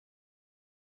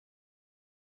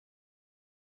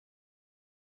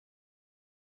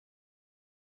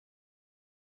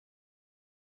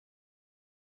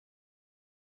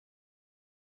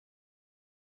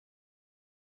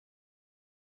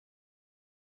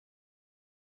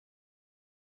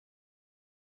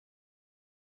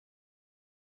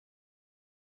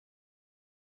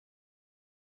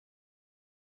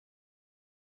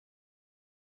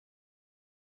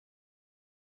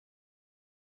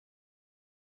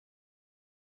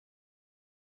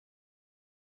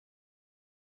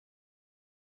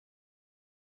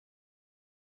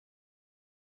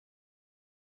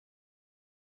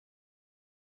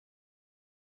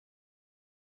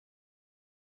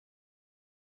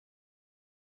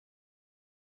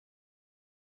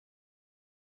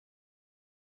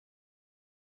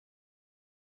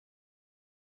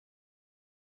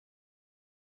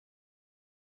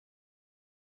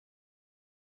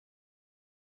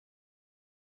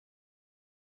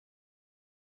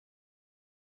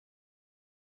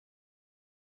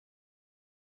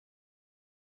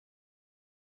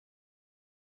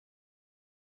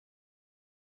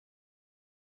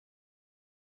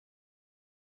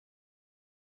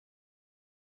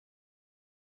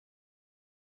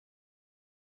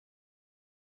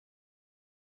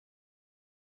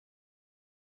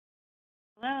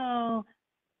Hello,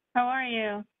 how are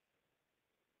you?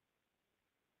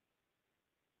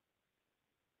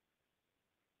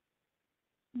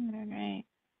 All right.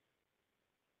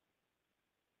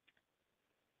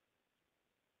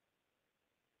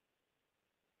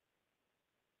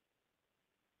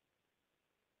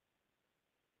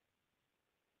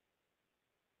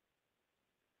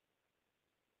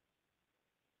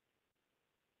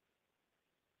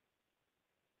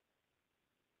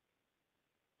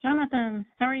 Jonathan,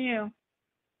 how are you?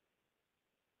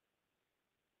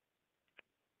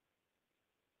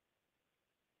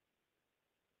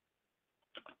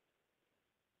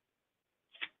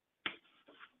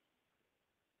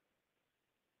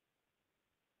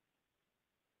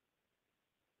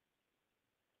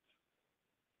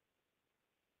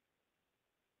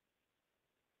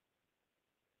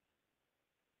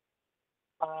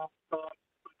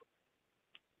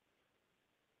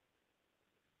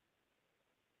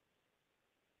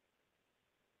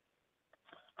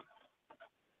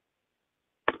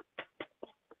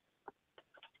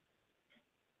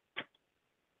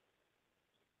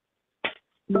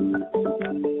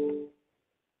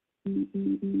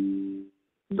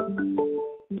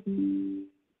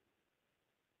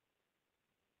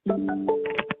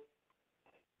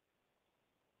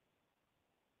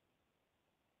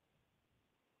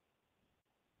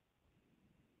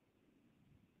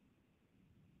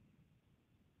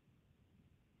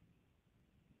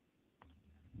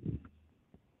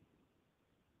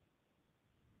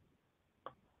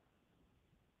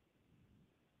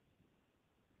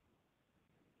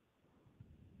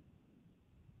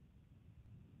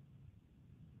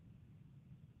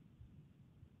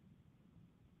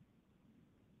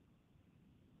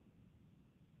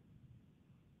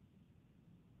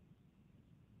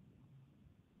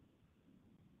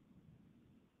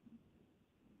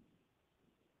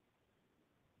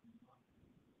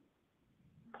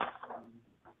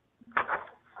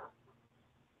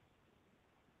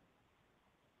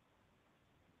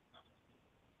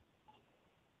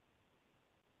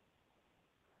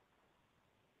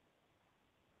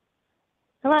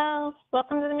 Hello,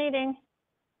 welcome to the meeting.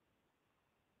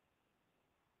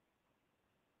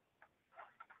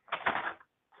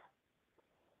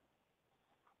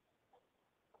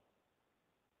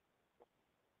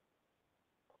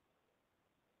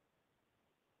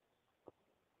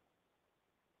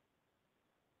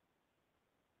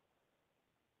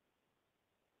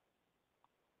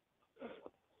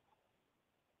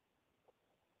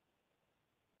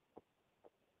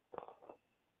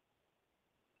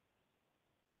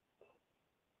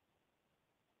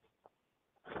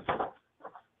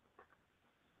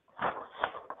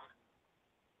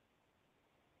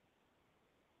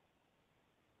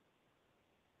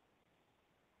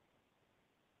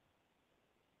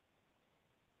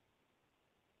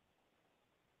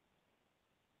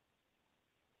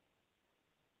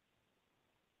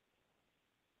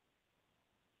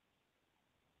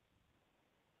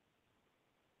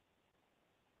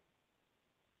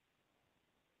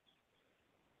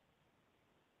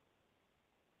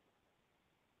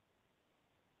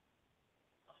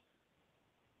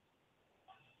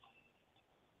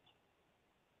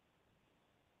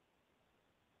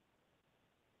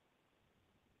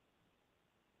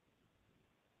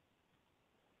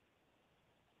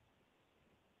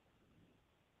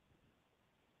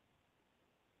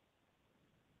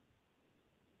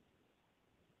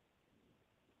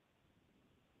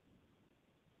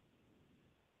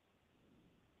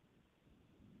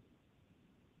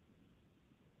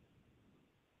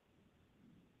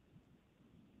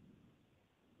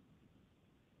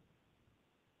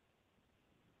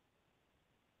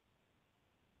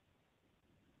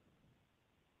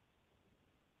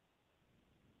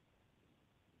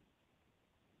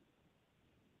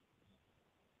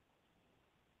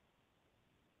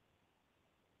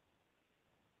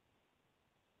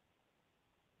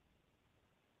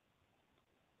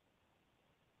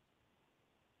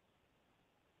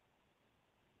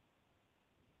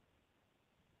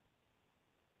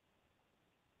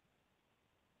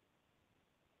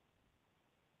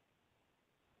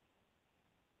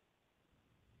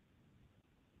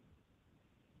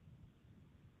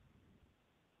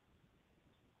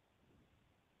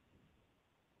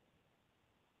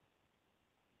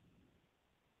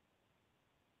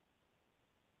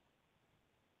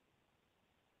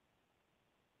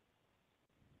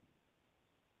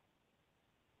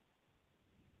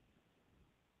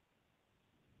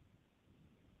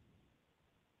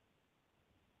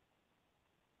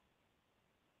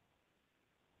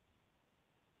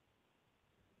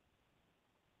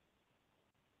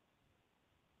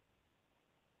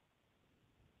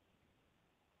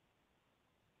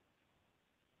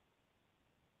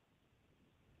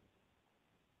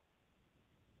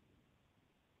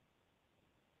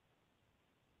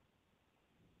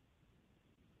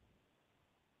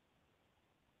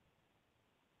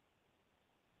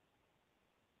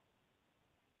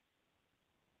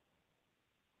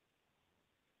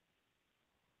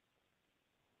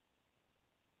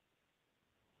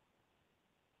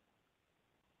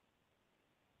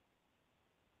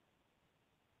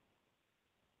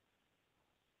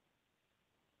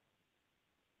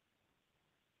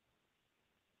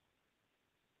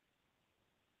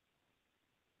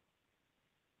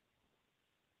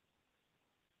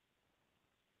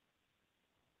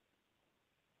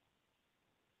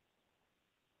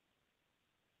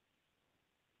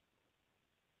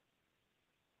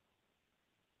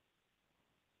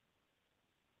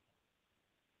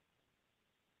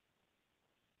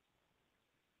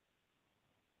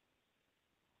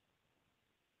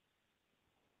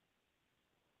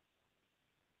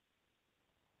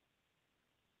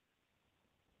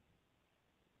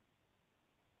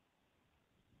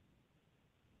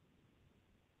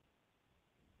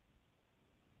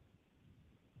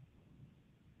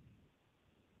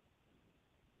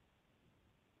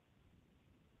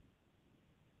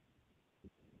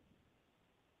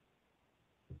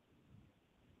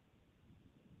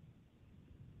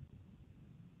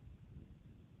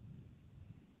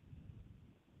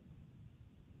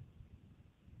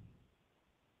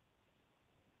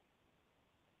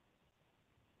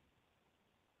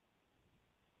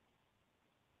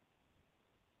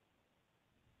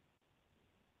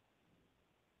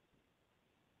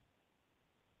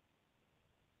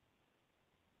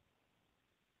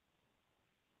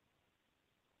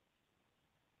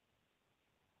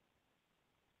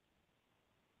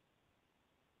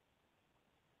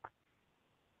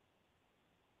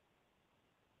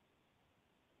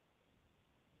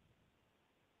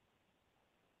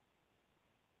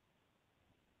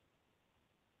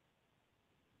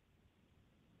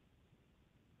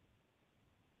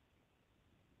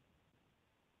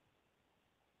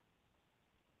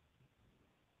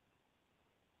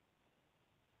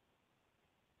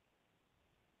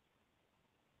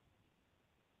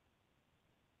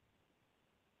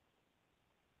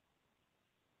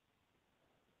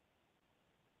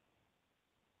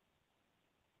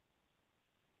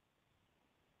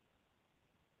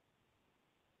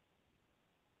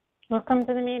 Welcome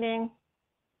to the meeting.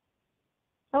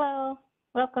 Hello,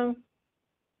 welcome.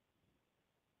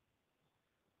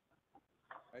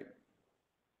 Hi.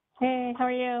 Hey, how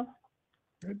are you?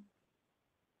 Good.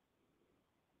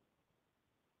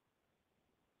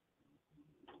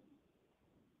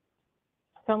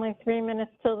 It's only 3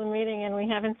 minutes till the meeting and we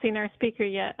haven't seen our speaker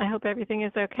yet. I hope everything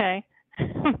is okay.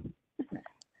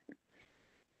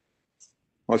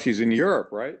 Well, she's in Europe,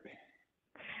 right?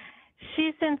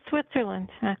 She's in Switzerland,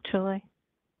 actually.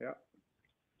 Yeah.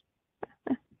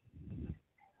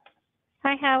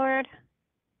 Hi, Howard.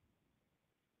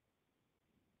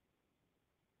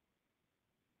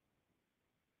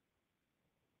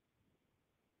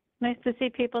 Nice to see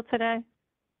people today.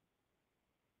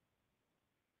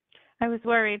 I was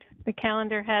worried. The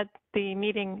calendar had the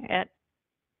meeting at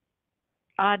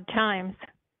odd times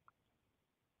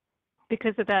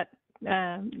because of that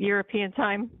European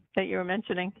time that you were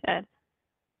mentioning, Ed.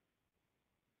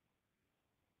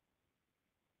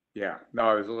 Yeah. No,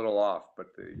 I was a little off,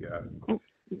 but the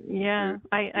Yeah,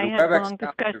 I had WebEx long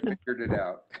calendar discussions. figured it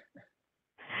out.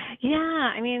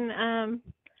 Yeah, I mean,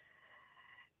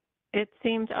 it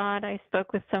seemed odd. I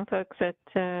spoke with some folks at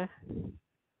the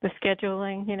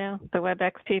scheduling, you know, the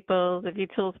WebEx people, the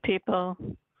vTools people.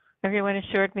 Everyone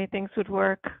assured me things would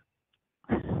work.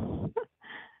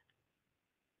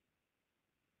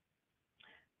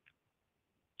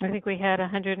 I think we had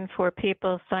 104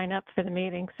 people sign up for the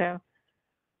meeting, so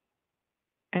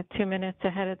at 2 minutes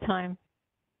ahead of time,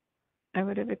 I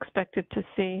would have expected to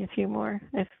see a few more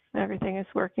if everything is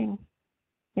working.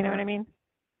 You know what I mean?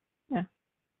 Yeah.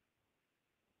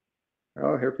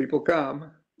 Oh, here people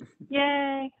come.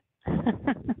 Yay.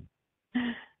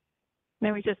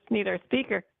 Now we just need our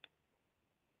speaker.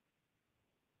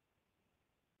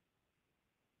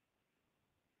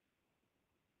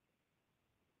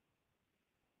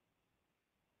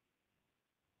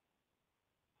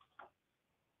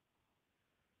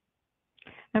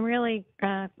 I'm really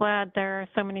glad there are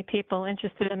so many people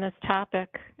interested in this topic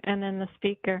and then the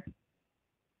speaker.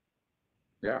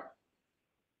 Yeah.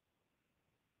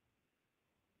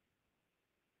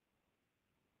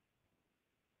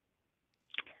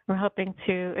 We're hoping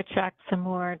to attract some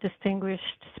more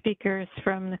distinguished speakers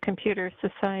from the Computer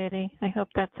Society. I hope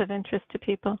that's of interest to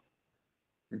people.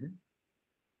 Mm-hmm.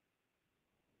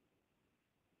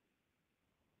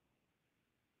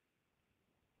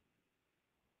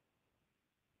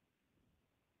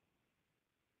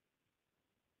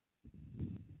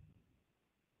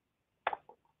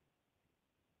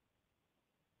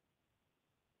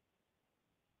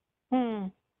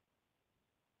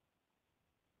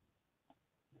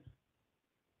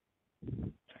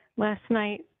 Last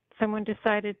night, someone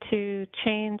decided to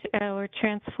change our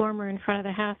transformer in front of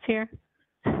the house here.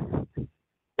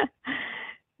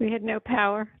 We had no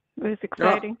power. It was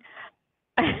exciting.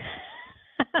 Oh.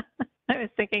 I was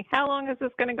thinking, how long is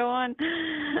this going to go on?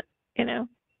 You know,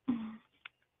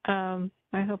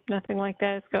 I hope nothing like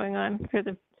that is going on for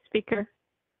the speaker.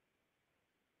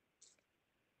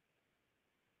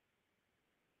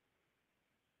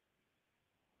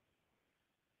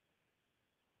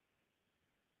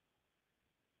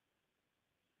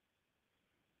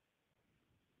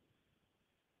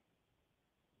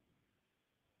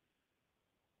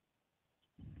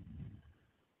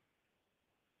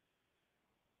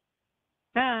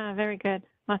 Ah, very good.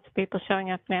 Lots of people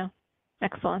showing up now.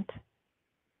 Excellent.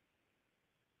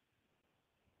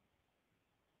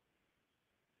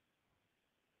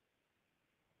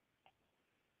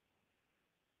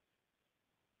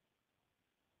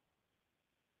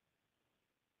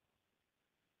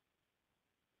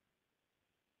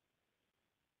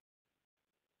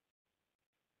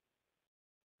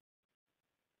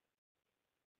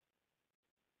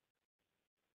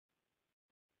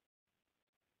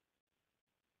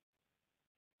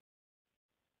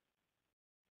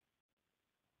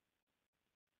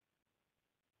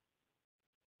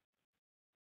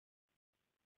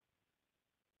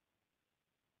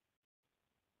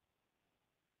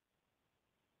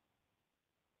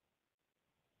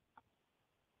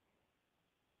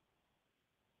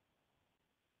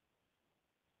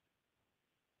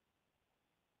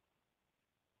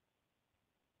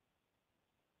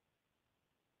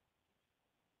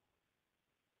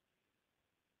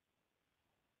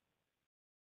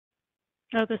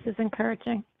 Oh, this is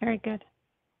encouraging. Very good.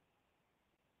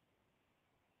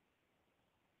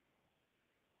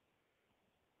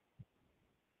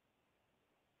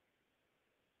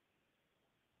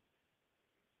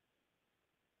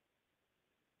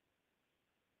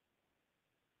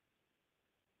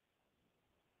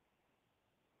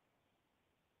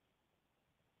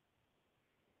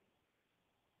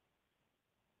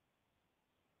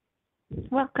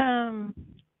 Welcome.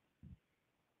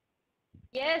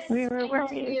 Yes, We were thank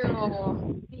worried.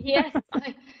 you. Yes,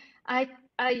 I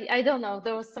don't know.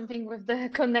 There was something with the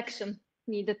connection,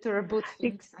 needed to reboot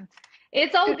things, and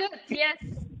it's all good. Yes,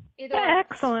 it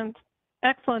works. Excellent.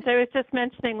 Excellent. I was just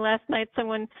mentioning last night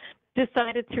someone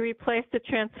decided to replace the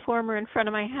transformer in front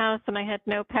of my house, and I had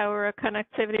no power or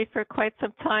connectivity for quite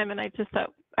some time, and I just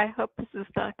thought, I hope this is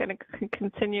not going to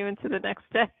continue into the next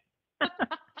day.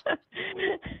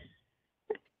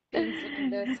 Things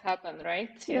like this happen, right?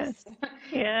 Yes.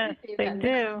 Yes, they Even.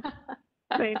 do.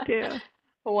 They do.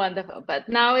 Wonderful. But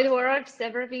now it works.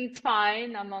 Everything's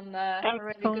fine. I'm on a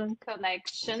really good Excellent.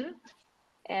 connection.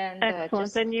 And Excellent.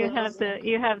 just And you have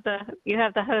closing.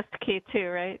 the host key too,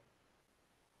 right?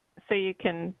 So you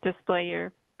can display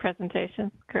your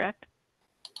presentation, correct?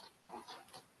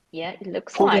 Yeah, it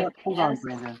looks Hold like. on, hold on,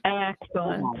 Brandon.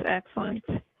 Excellent. Excellent.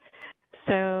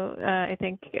 So I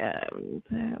think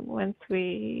once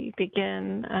we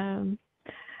begin,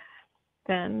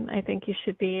 then I think you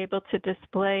should be able to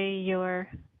display your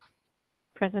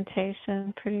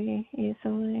presentation pretty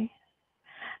easily.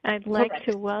 I'd like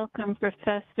to welcome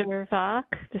Professor Wac,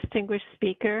 distinguished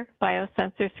speaker,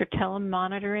 biosensors for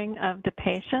telemonitoring of the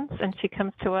patients, and she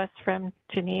comes to us from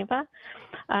Geneva.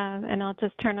 And I'll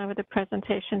just turn over the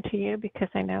presentation to you because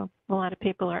I know a lot of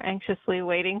people are anxiously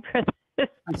waiting for this.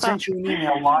 I sent you an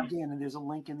email, logged in, and there's a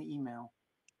link in the email.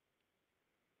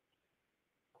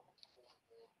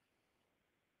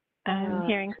 I'm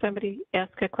hearing somebody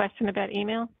ask a question about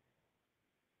email.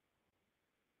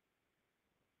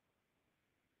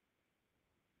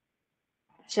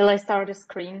 Shall I start a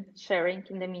screen sharing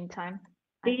in the meantime?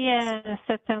 Yes,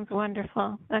 that sounds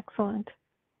wonderful. Excellent.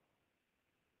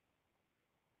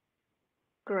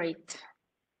 Great.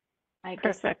 I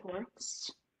Perfect. guess it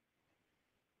works.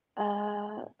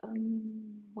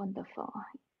 Wonderful.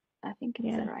 I think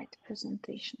it's the right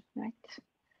presentation, right?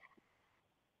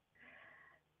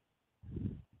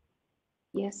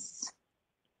 Yes.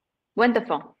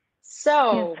 Wonderful.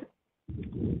 So,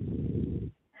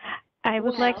 I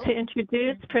would like to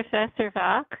introduce Professor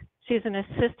Wac. She's an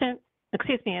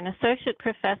associate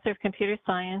professor of computer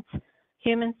science,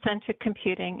 human-centric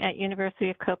computing at University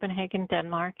of Copenhagen,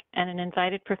 Denmark, and an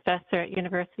invited professor at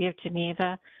University of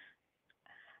Geneva.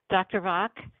 Dr.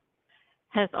 Wac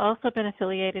has also been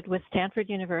affiliated with Stanford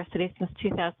University since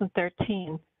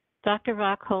 2013. Dr.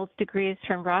 Wac holds degrees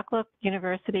from Wrocław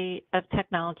University of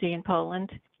Technology in Poland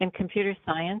in computer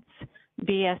science,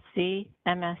 BSc,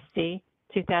 MSc,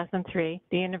 2003,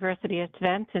 the University of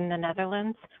Twente in the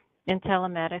Netherlands in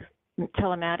telematics,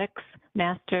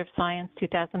 Master of Science,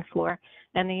 2004,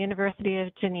 and the University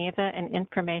of Geneva in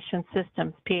Information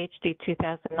Systems, PhD,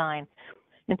 2009.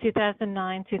 In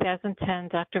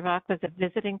 2009-2010, Dr. Wac was a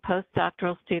visiting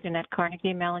postdoctoral student at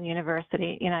Carnegie Mellon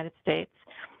University, United States,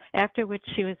 after which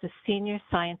she was a senior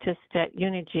scientist at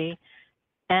UNIG,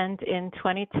 and in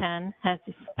 2010 has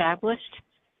established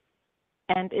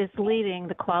and is leading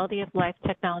the Quality of Life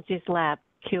Technologies Lab,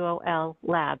 QOL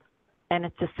Lab, and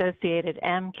its associated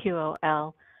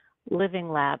MQOL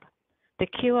Living Lab. The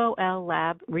QOL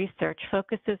Lab research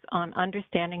focuses on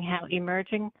understanding how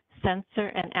emerging sensor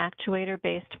and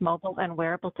actuator-based mobile and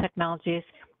wearable technologies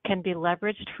can be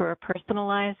leveraged for a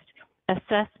personalized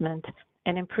assessment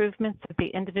and improvements of the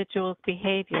individual's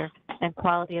behavior and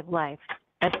quality of life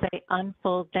as they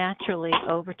unfold naturally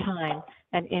over time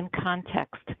and in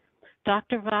context.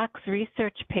 Dr. Wac's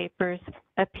research papers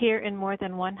appear in more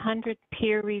than 100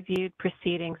 peer-reviewed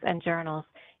proceedings and journals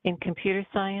in computer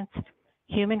science,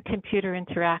 human-computer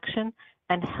interaction,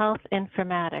 and health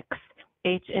informatics,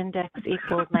 H-index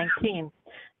equals 19.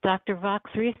 Dr.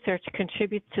 Wac's research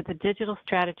contributes to the digital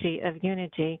strategy of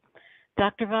UNIG.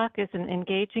 Dr. Wac is an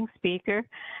engaging speaker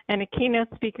and a keynote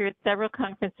speaker at several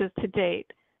conferences to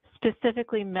date,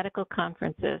 specifically medical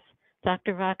conferences.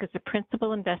 Dr. Wac is a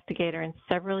principal investigator in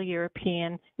several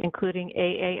European, including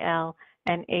AAL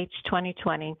and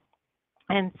H2020,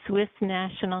 and Swiss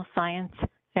National Science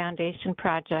Foundation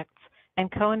projects,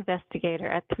 and co-investigator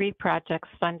at 3 projects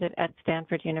funded at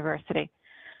Stanford University.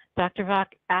 Dr.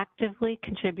 Wac actively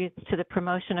contributes to the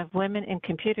promotion of women in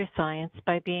computer science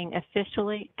by being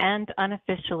officially and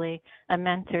unofficially a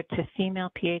mentor to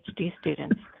female PhD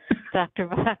students. Dr.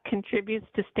 Wac contributes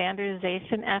to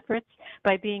standardization efforts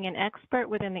by being an expert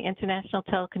within the International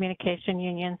Telecommunication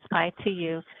Union's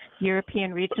ITU,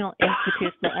 European Regional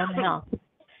Institute for Health.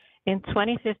 In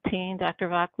 2015, Dr.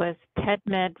 Wac was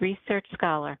TEDMed Research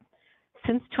Scholar.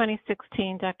 Since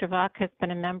 2016, Dr. Wac has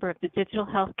been a member of the Digital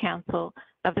Health Council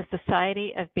of the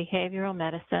Society of Behavioral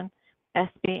Medicine,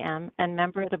 SBM, and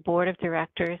member of the Board of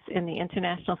Directors in the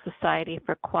International Society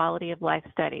for Quality of Life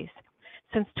Studies.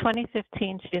 Since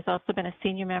 2015, she has also been a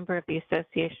senior member of the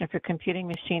Association for Computing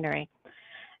Machinery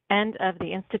and of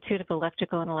the Institute of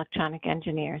Electrical and Electronic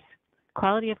Engineers.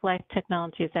 Quality of Life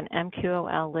Technologies and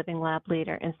MQOL Living Lab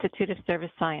Leader, Institute of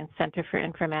Service Science, Center for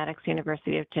Informatics,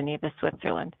 University of Geneva,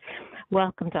 Switzerland.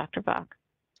 Welcome, Dr. Wac.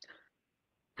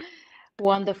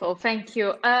 Wonderful, thank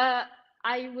you.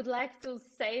 I would like to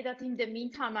say that in the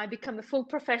meantime, I became a full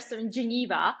professor in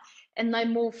Geneva, and I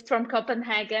moved from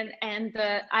Copenhagen, and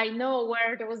I know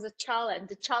where there was a challenge.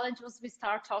 The challenge was we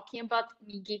started talking about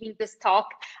me giving this talk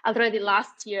already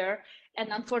last year, and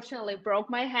unfortunately broke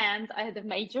my hand. I had a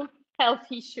major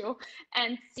health issue,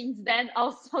 and since then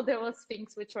also there was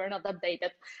things which were not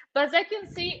updated. But as I can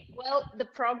see, well, the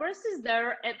progress is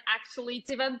there, and actually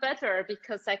it's even better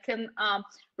because I can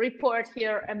report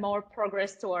here a more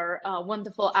progress to our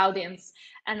wonderful audience.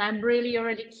 And I'm really,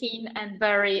 really keen and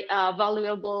very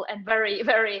valuable and very,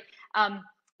 very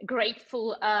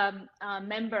grateful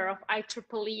member of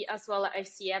IEEE as well as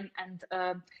ICM,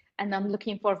 and I'm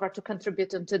looking forward to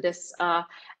contributing to this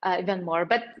even more.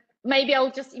 But maybe I'll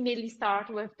just immediately start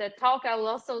with the talk. I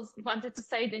also wanted to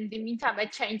say that in the meantime, I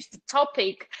changed the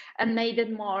topic and made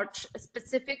it more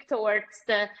specific towards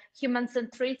the human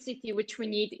centricity, which we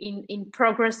need in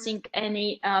progressing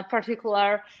any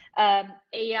particular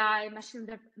AI,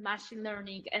 machine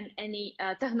learning, and any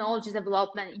technology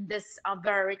development in this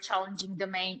very challenging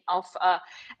domain of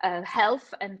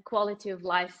health and quality of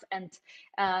life. And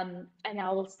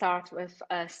I will start with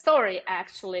a story,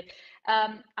 actually.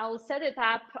 I will set it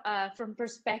up from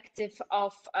perspective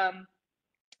of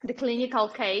the clinical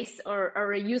case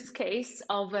or a use case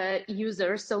of a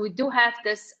user. So we do have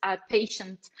this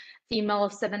patient, female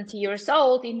of 70 years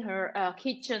old, in her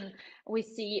kitchen, we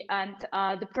see, and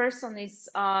the person is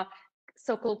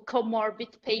so-called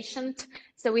comorbid patient.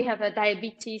 So we have a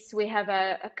diabetes, we have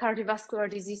a cardiovascular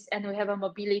disease, and we have a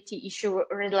mobility issue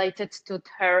related to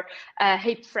her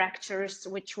hip fractures,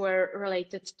 which were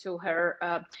related to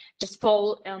her just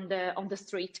fall on the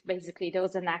street. Basically, there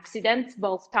was an accident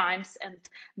both times, and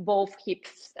both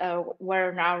hips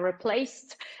were now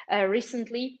replaced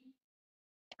recently.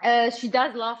 She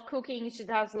does love cooking. She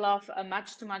does love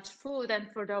much too much food. And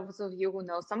for those of you who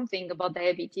know something about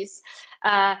diabetes,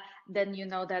 then you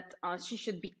know that she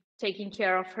should be taking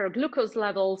care of her glucose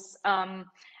levels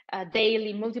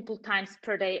daily, multiple times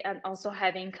per day, and also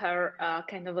having her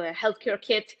kind of a healthcare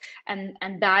kit and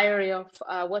diary of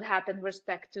what happened with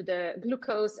respect to the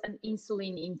glucose and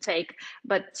insulin intake.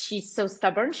 But she's so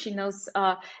stubborn. She knows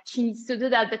she needs to do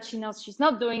that, but she knows she's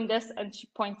not doing this, and she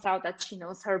points out that she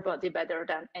knows her body better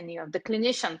than any of the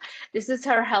clinician. This is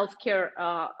her healthcare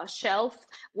shelf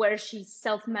where she's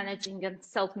self-managing and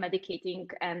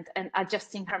self-medicating and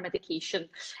adjusting her medication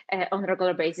on a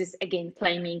regular basis, again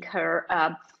claiming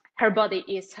her body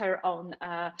is her own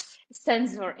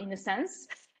sensor in a sense.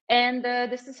 And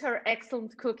this is her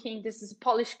excellent cooking. This is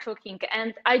Polish cooking.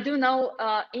 And I do know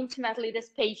intimately this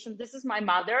patient. This is my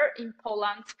mother in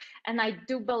Poland. And I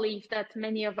do believe that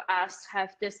many of us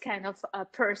have this kind of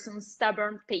person,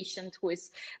 stubborn patient who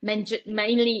is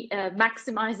mainly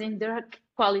maximizing their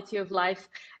quality of life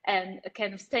and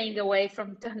kind of staying away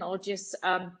from technologies.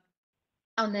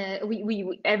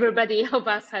 Everybody of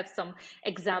us have some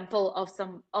example of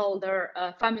some older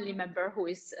family member who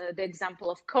is the example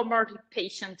of comorbid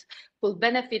patient who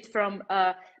benefit from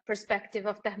perspective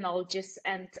of technologies,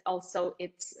 and also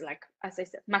it's like, as I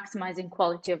said, maximizing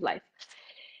quality of life.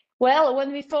 Well,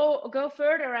 when we go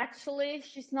further, actually,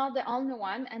 she's not the only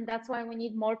one, and that's why we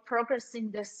need more progress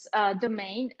in this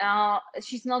domain.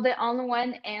 She's not the only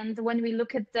one, and when we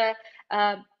look at the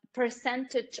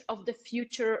percentage of the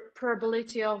future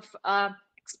probability of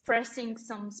expressing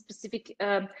some specific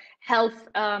health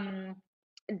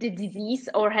the disease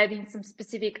or having some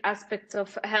specific aspects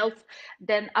of health,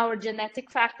 then our genetic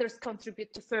factors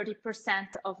contribute to 30%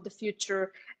 of the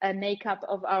future makeup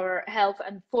of our health,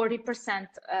 and 40%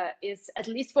 is at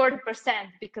least 40%,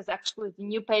 because actually the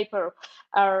new paper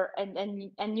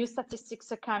and new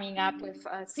statistics are coming up with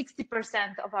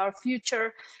 60% of our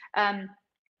future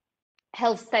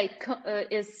health state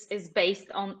is based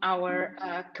on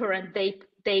our current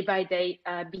day-by-day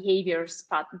behavior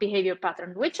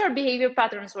pattern. Which are behavior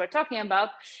patterns we're talking about?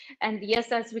 And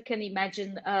yes, as we can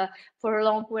imagine, for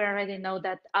long we already know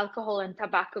that alcohol and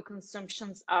tobacco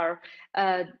consumptions are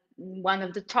one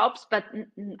of the tops, but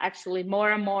actually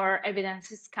more and more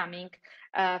evidence is coming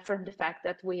from the fact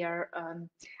that we are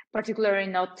particularly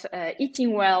not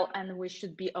eating well, and we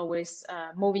should be always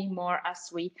moving more, as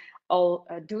we all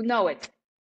do know it.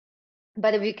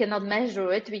 but if we cannot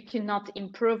measure it, we cannot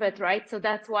improve it, right? So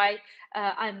that's why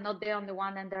I'm not the only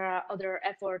one, and there are other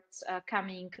efforts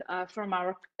coming from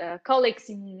our colleagues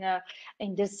in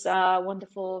this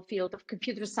wonderful field of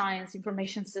computer science,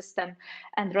 information system,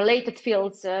 and related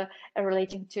fields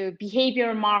relating to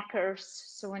behavior markers.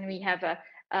 So when we have a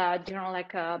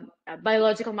like a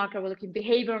biological marker, we're looking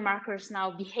behavior markers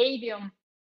now, behavior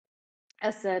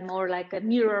as a more like a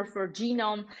mirror for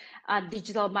genome,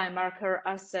 digital biomarker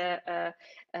as a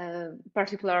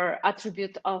particular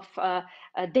attribute of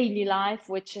daily life,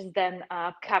 which is then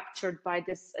captured by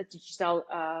this digital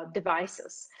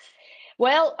devices.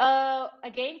 Well,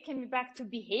 again, coming back to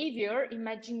behavior,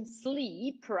 imagine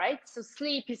sleep, right? So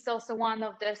sleep is also one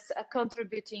of the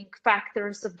contributing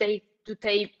factors of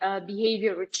day-to-day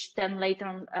behavior, which then later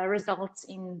on results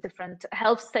in different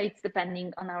health states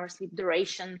depending on our sleep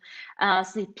duration,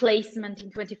 sleep placement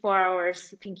in 24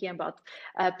 hours, thinking about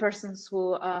persons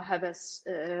who have a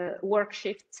work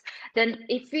shifts. Then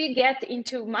if we get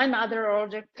into, my mother or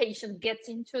the patient gets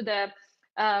into the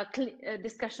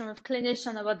discussion with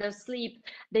clinician about their sleep,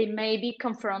 they may be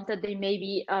confronted, they may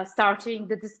be starting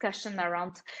the discussion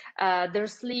around their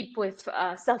sleep with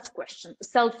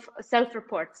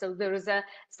self-report. So there is a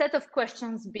set of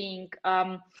questions being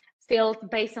filled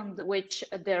based on which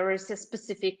there is a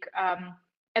specific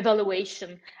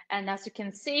evaluation. And as you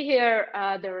can see here,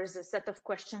 there is a set of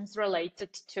questions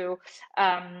related to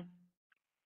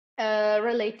the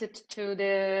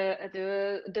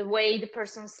way the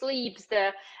person sleeps,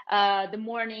 the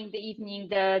morning, the evening,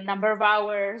 the number of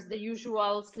hours, the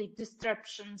usual sleep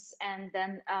disruptions, and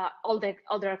then all the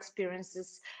other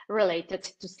experiences related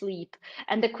to sleep.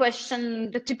 And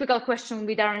the typical question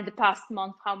we done in the past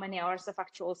month: how many hours of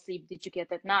actual sleep did you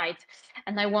get at night?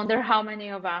 And I wonder how many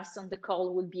of us on the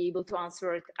call would be able to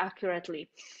answer it accurately.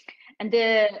 And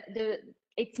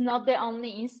it's not the only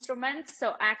instrument.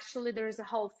 So actually there is a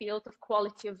whole field of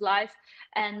quality of life,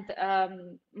 and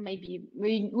maybe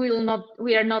we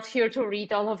are not here to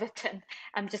read all of it. And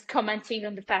I'm just commenting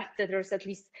on the fact that there's at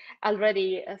least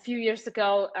already a few years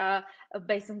ago,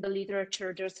 based on the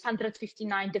literature, there's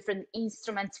 159 different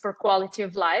instruments for quality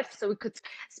of life. So we could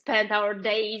spend our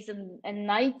days and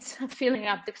nights filling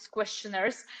up these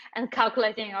questionnaires and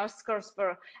calculating our scores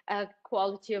for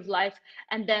quality of life.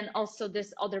 And then also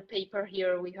this other paper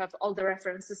here, we have all the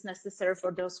references necessary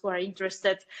for those who are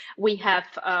interested. We have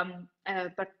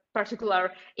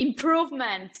particular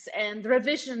improvements and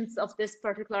revisions of this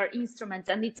particular instrument,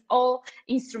 and it's all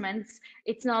instruments.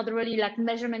 It's not really like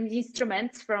measurement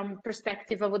instruments from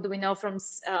perspective of what do we know from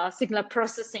signal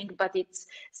processing, but it's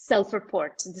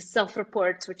self-reports, the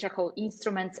self-reports, which are called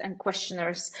instruments and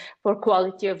questionnaires for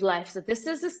quality of life. So this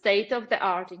is the state of the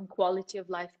art in quality of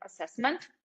life assessment.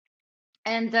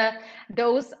 And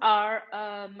those are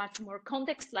much more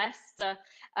context-less,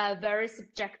 very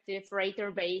subjective,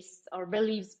 rater-based or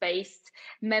beliefs-based,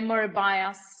 memory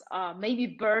bias, maybe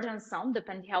burdensome,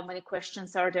 depending how many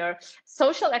questions are there.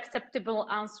 Social acceptable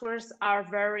answers are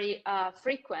very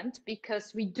frequent,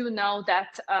 because we do know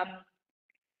that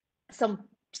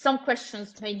some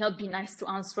questions may not be nice to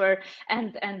answer,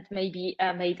 and maybe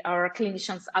made our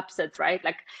clinicians upset, right?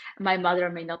 Like my mother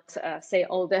may not say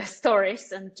all the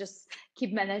stories and just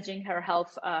keep managing her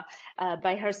health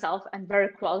by herself, and very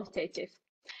qualitative.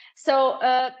 So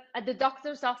at the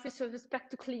doctor's office, with respect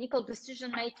to clinical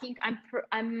decision making,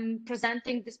 I'm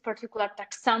presenting this particular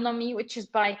taxonomy, which is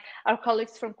by our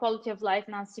colleagues from Quality of Life,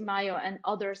 Nancy Mayo and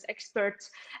others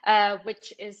experts,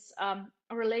 which is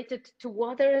related to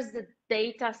what is the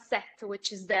data set,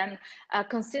 which is then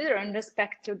considered in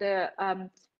respect to the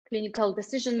clinical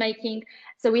decision making.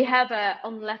 So we have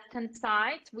on left-hand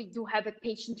side, we do have a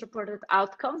patient-reported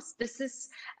outcomes. This is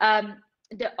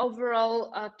the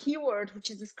overall keyword,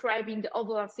 which is describing the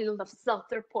overall field of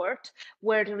self-report,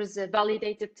 where there is a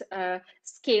validated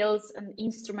scales and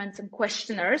instruments and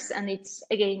questionnaires, and it's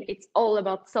all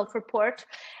about self-report.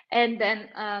 And then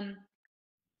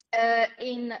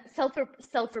in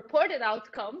self-reported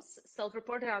outcomes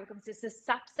is a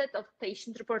subset of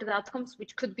patient-reported outcomes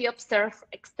which could be observed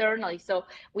externally. So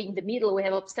in the middle we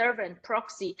have observer and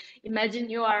proxy. Imagine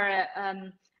you are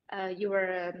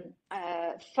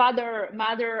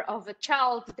mother of a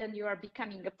child, then you are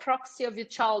becoming a proxy of your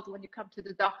child when you come to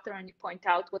the doctor and you point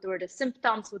out what were the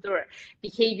symptoms, what were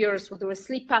behaviors, what were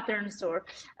sleep patterns, or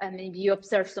maybe you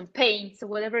observe some pain. So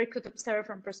whatever you could observe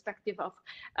from perspective of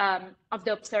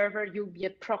the observer, you'll be a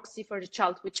proxy for the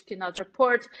child, which cannot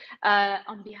report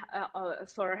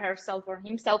for herself or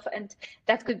himself, and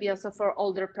that could be also for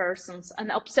older persons.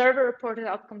 And observer reported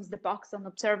outcomes, the box on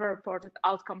observer reported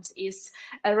outcomes is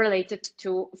related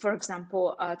to, for example,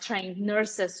 trained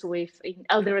nurses in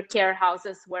elderly care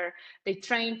houses where they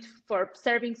trained for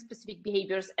observing specific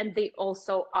behaviors, and they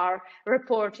also are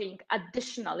reporting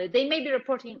additionally. They may be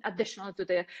reporting additionally to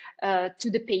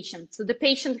the patient. So the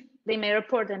patient, they may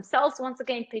report themselves, once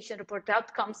again, patient report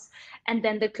outcomes, and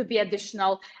then there could be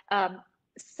additional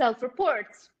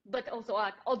self-reports, but also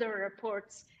other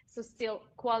reports. So still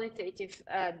qualitative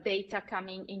data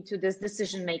coming into this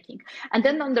decision making. And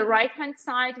then on the right-hand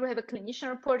side, we have a clinician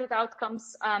reported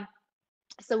outcomes.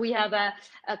 So we have a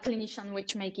clinician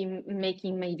which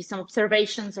making maybe some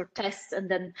observations or tests, and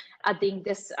then adding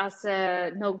this as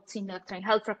notes in electronic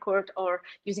health record, or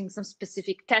using some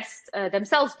specific tests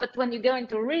themselves. But when you go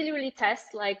into really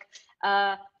test like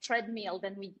treadmill,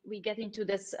 then we get into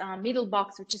this middle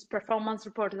box, which is performance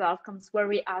reported outcomes, where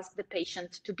we ask the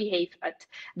patient to behave at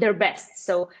their best.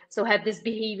 So have this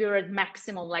behavior at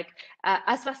maximum, like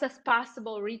as fast as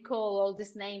possible, recall all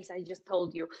these names I just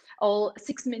told you, all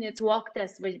 6 minutes walk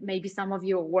test, which maybe some of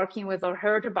you are working with or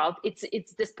heard about.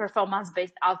 It's this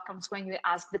performance-based outcomes when you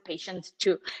ask the patient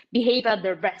to behave at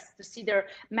their best, to see their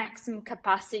maximum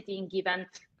capacity in given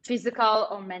physical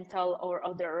or mental or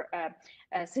other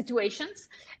situations.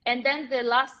 And then the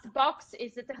last box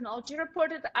is the technology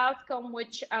reported outcome,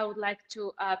 which I would like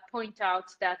to point out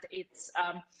that it's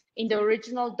in the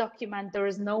original document, there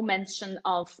is no mention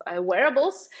of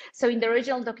wearables. So in the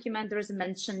original document, there is a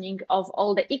mentioning of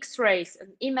all the X-rays and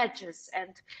images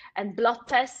and blood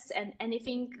tests and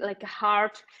anything like a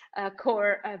hard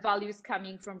core values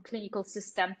coming from clinical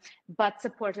system, but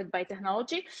supported by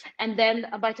technology. And then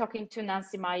by talking to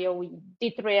Nancy Mayo, we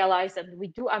did realize, and we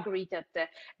do agree, that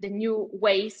the new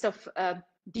ways of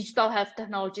digital health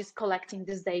technologies collecting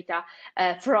this data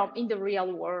from in the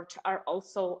real world are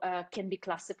also can be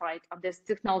classified on this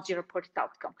technology reported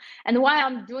outcome. And why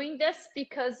I'm doing this,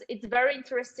 because it's very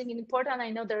interesting and important.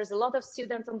 I know there is a lot of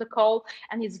students on the call,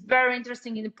 and it's very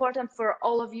interesting and important for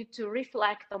all of you to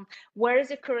reflect on where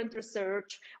is your current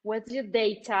research, what's your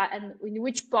data, and in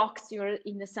which box you're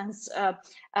in a sense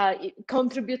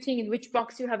contributing, in which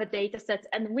box you have a data set,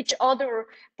 and which other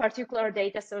particular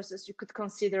data sources you could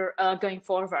consider going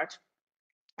forward.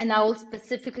 And I will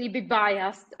specifically be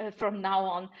biased from now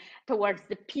on towards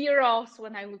the PROs,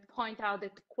 when I would point out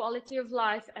that quality of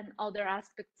life and other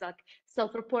aspects like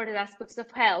self-reported aspects of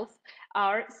health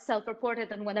are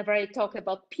self-reported. And whenever I talk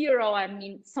about PRO, I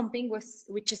mean something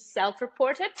which is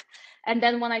self-reported. And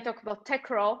then when I talk about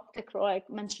TechRO, I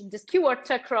mentioned this keyword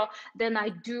TechRO, then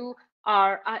I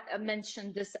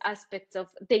mention this aspect of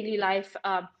daily life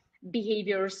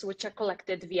behaviors which are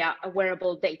collected via a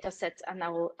wearable data set, and I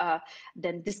will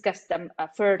then discuss them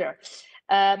further.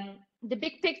 The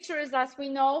big picture is, as we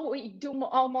know, we do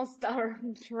almost are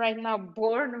right now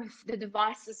born with the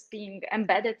devices being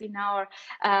embedded in our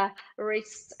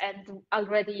wrists, and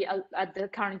already at the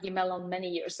Carnegie Mellon many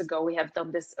years ago, we have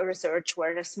done this research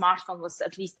where the smartphone was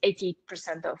at least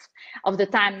 80% of the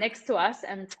time next to us.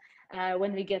 And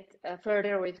when we get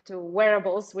further to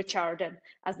wearables, which are then,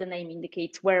 as the name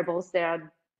indicates, wearables, they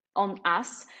are on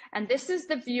us. And this is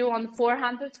the view on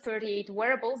 438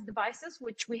 wearables devices,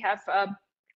 which we have,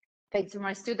 thanks to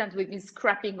my student, we've been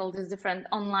scrapping all these different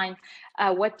online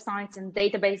websites and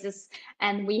databases,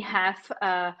 and we have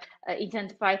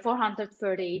identified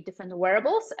 438 different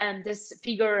wearables, and this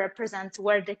figure represents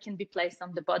where they can be placed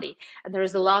on the body. And there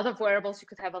is a lot of wearables you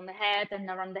could have on the head and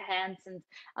around the hands and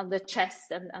on the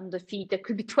chest and on the feet. There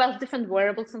could be 12 different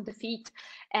wearables on the feet,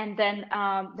 and then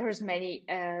there's many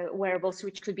wearables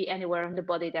which could be anywhere on the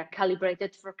body. They're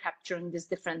calibrated for capturing these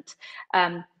different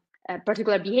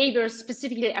particular behaviors,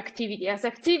 specifically activity. As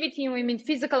activity, we mean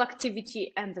physical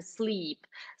activity and the sleep.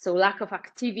 So lack of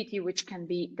activity, which can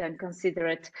be then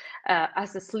considered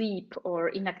as a sleep or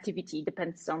inactivity,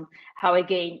 depends on how,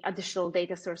 again, additional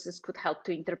data sources could help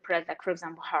to interpret, like, for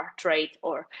example, heart rate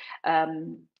or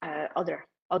other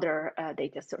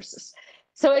data sources.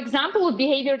 So example of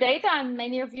behavior data, and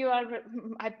many of you are,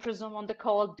 I presume, on the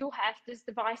call do have these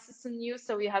devices in use.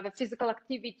 So you have a physical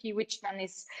activity, which then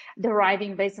is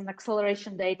deriving based on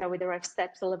acceleration data. We derive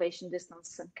steps, elevation,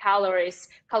 distance, and calories.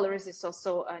 Calories is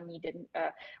also needed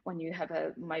when you have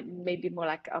maybe more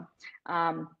like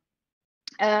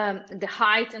the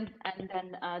height and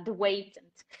then the weight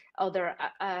and other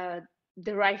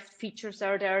derived features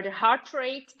are there. The heart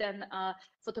rate, then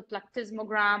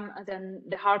photoplethysmogram, then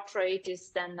the heart rate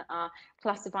is then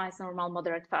classified as normal,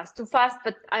 moderate, fast, too fast.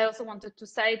 But I also wanted to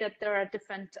say that there are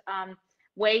different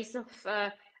ways of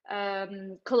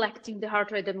collecting the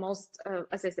heart rate. The most,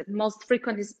 as I said, most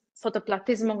frequent is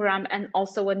photoplethysmogram. And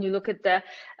also when you look at the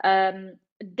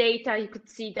data, you could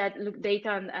see that,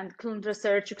 data and clinical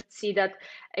research, you could see that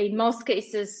in most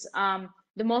cases,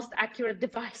 the most accurate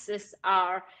devices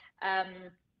are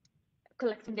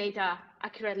collecting data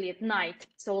accurately at night.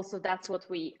 So also that's what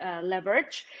we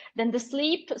leverage. Then the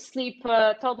sleep,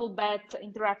 total bed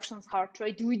interruptions, heart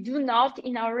rate. We do not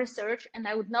in our research, and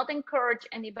I would not encourage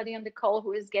anybody on the call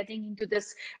who is getting into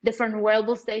this different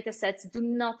wearables data sets, do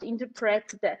not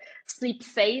interpret the sleep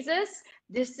phases.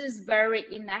 This is very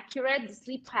inaccurate. The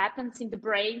sleep happens in the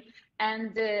brain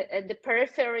and the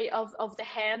periphery of the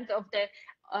hand, of the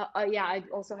yeah, I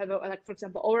also have, like, for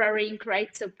example, aura ring,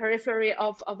 right? So periphery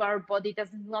of our body does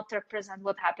not represent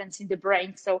what happens in the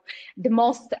brain. So the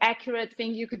most accurate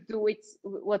thing you could do, it's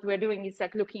what we're doing is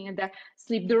like looking at the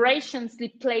sleep duration,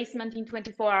 sleep placement in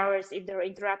 24 hours, if there are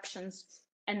interruptions,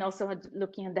 and also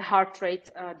looking at the heart rate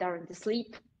during the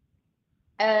sleep.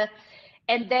 And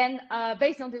then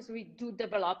based on this, we do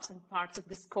develop some parts of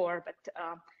the score, but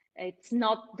it's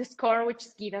not the score which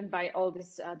is given by all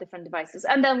these different devices.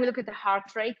 And then we look at the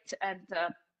heart rate, and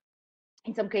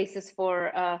in some cases,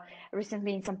 for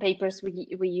recently in some papers,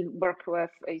 we work with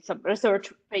some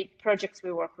research projects.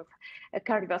 We work with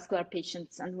cardiovascular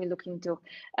patients, and we look into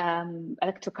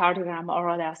electrocardiogram or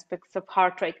other aspects of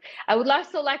heart rate. I would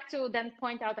also like to then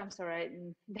point out, I'm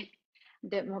sorry,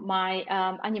 my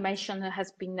animation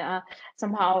has been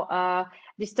somehow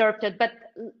disturbed, but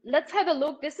let's have a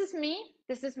look. This is me.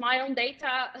 This is my own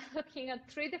data looking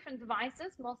at 3 different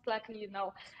devices, most likely, you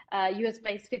know,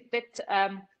 US-based Fitbit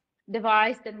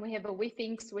device. Then we have a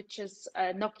WeThings, which is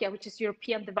Nokia, which is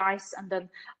European device, and then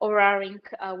Oura Ring,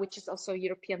 which is also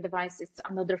European device. It's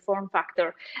another form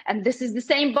factor. And this is the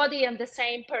same body and the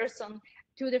same person,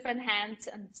 2 different hands,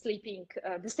 and sleeping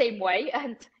the same way.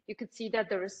 And you can see that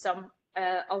there is some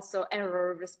also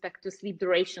error with respect to sleep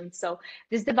duration. So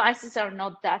these devices are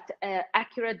not that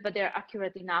accurate, but they're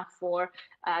accurate enough for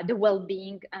the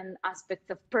well-being and aspects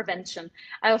of prevention.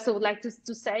 I also would like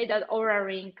to say that Oura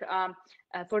Ring,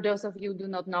 for those of you who do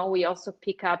not know, we also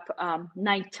pick up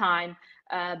nighttime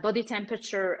body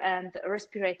temperature and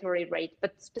respiratory rate,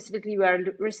 but specifically we are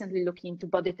recently looking into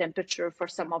body temperature for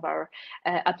some of our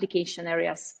application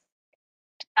areas.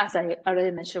 As I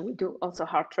already mentioned, we do also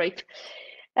heart rate.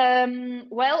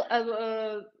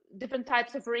 Different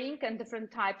types of ring and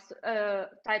different types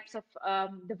of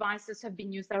devices have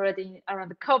been used already around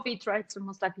the COVID, right? So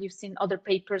most likely you've seen other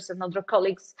papers and other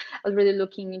colleagues already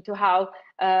looking into how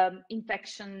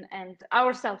infection, and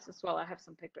ourselves as well, I have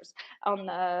some papers on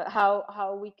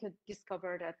how we could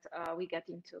discover that we get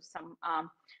into some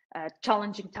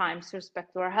challenging times with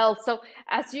respect to our health. So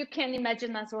as you can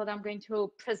imagine, that's what I'm going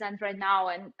to present right now,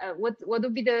 and what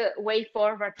would be the way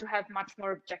forward to have much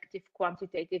more objective,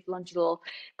 quantitative, longitudinal,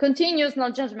 continuous,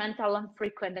 non-judgmental, and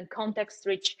frequent and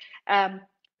context-rich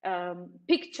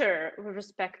picture with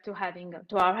respect to having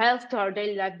to our health, to our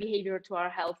daily life behavior, to our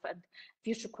health and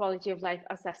future quality of life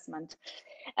assessment.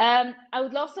 I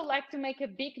would also like to make a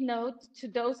big note to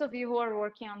those of you who are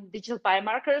working on digital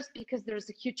biomarkers, because there's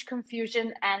a huge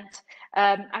confusion, and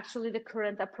actually the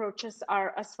current approaches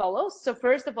are as follows. So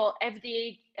first of all,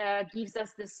 FDA gives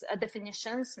us this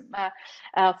definitions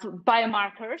for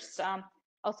biomarkers.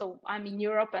 Also, I'm in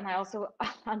Europe, and I also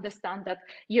understand that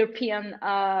European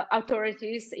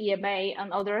authorities, EMA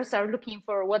and others, are looking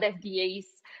for what FDA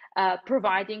is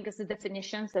providing as the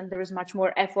definitions, and there is much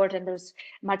more effort, and there's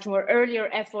much more earlier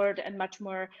effort, and much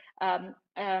more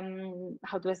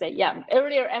how do I say, yeah,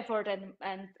 earlier effort,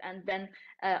 and then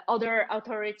other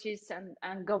authorities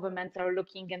and governments are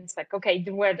looking, and it's like, okay,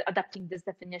 we're adapting this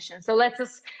definition. So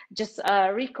let's just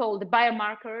recall the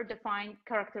biomarker defined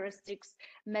characteristics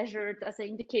measured as an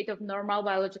indicator of normal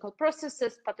biological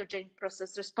processes, pathogenic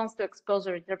process response to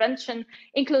exposure intervention,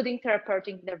 including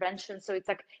therapeutic intervention. So it's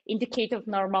like indicator of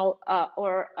normal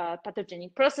or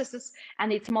pathogenic processes,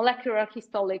 and it's molecular,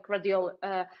 histologic,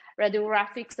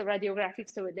 radiographics,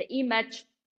 so the image,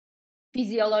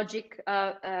 physiologic,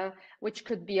 which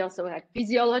could be also like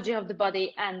physiology of the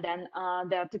body, and then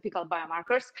the typical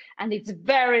biomarkers. And it's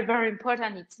very, very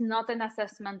important. It's not an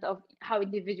assessment of how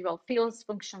individual feels,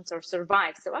 functions, or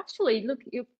survives. So actually, look,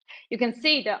 you can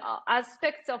see the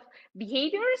aspects of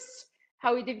behaviors,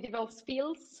 how individuals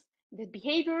feels, the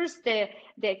behaviors, the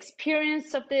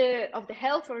experience of the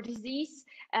health or disease,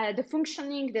 the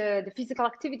functioning, the physical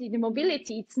activity, the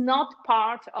mobility. It's not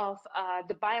part of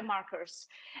the biomarkers.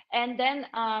 And then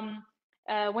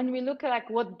when we look at like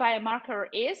what biomarker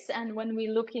is, and when we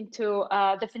look into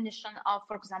definition of,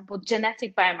 for example,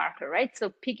 genetic biomarker, right?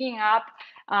 So picking up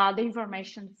the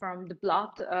information from the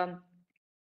blood.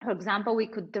 For example, we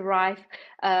could derive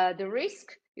the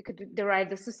risk. You could derive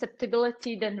the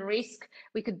susceptibility, then risk.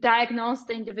 We could diagnose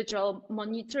the individual,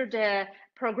 monitor the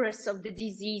progress of the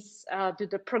disease, to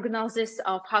the prognosis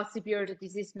of how severe the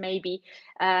disease may be,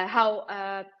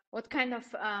 what kind of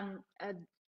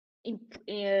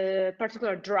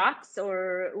particular drugs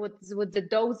or with the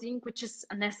dosing which is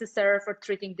necessary for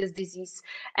treating this disease,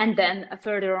 and then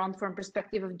further on from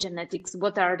perspective of genetics,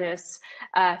 what are those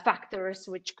factors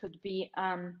which could be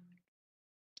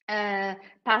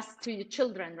passed to your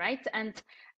children, right? And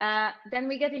then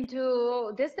we get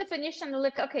into this definition,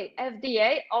 like, okay,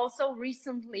 FDA also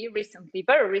very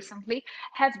recently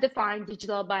have defined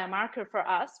digital biomarker for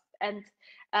us, and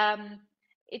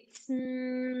it's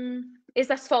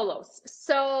as follows.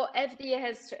 So FDA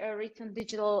has written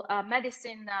digital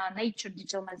medicine, Nature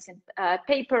digital medicine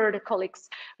paper, the colleagues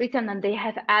written, and they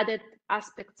have added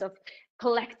aspects of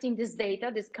collecting this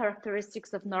data, these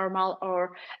characteristics of normal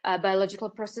or biological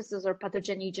processes or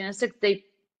pathogenesis. They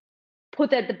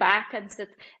put at the back and said,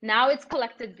 now it's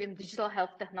collected in digital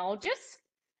health technologies.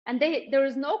 And there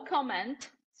is no comment.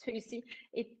 So you see,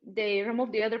 they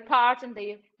remove the other part, and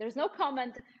there's no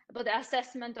comment about the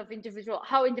assessment of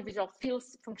how individual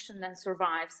feels, functions, and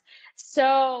survives.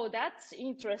 So that's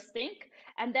interesting.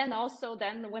 And then also,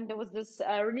 when there was this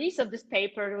release of this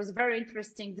paper, there was a very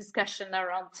interesting discussion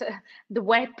around the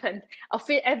web, and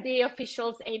FDA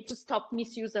officials aim to stop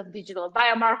misuse of digital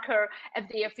biomarker.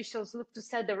 FDA officials look to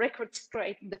set the record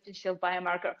straight in the digital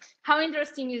biomarker. How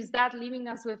interesting is that, leaving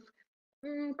us with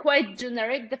quite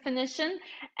generic definition,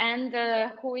 and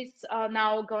who is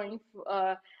now going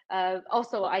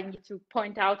also, I need to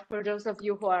point out, for those of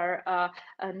you who are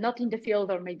not in the field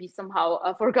or maybe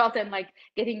somehow forgotten, like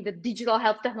getting the digital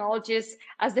health technologies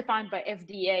as defined by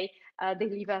FDA, they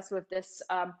leave us with this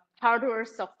hardware,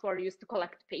 software used to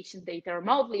collect patient data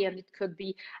remotely, and it could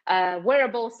be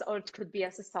wearables, or it could be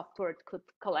as a software, it could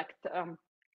collect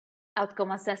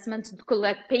outcome assessment, to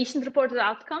collect patient-reported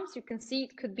outcomes. You can see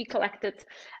it could be collected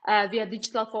via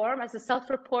digital form as a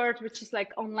self-report, which is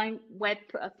like online web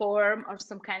form, or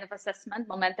some kind of assessment,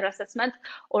 momentary assessment,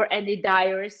 or any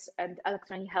diaries and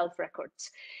electronic health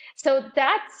records. So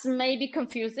that's maybe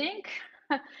confusing,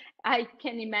 I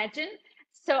can imagine.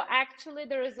 So actually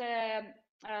there is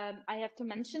I have to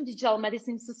mention Digital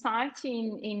Medicine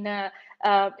Society.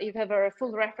 You have a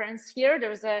full reference here.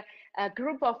 There's a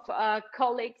group of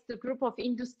colleagues, a group of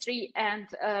industry and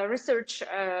research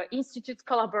institute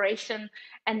collaboration,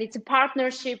 and it's a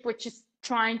partnership which is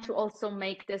trying to also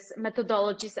make this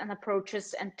methodologies and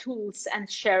approaches and tools and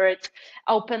share it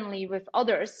openly with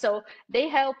others. So they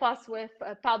help us with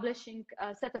publishing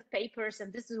a set of papers,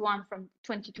 and this is one from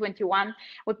 2021.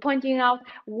 We're pointing out,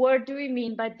 what do we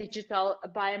mean by digital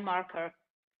biomarker?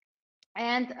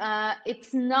 And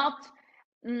it's not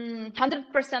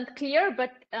 100% clear,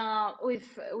 but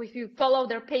if you follow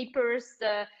their papers,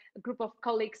 the group of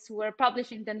colleagues who are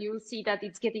publishing, then you'll see that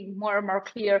it's getting more and more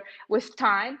clear with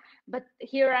time. But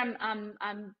here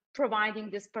I'm providing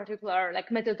this particular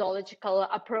like methodological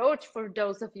approach for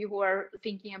those of you who are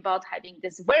thinking about having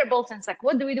this wearables, and it's like,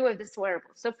 what do we do with this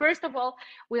wearable? So first of all,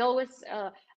 we always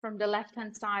from the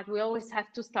left-hand side, we always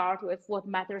have to start with what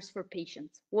matters for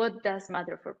patients. What does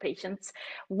matter for patients?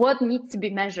 What needs to be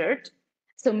measured?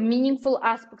 So meaningful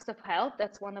aspects of health,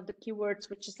 that's one of the keywords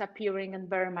which is appearing and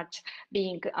very much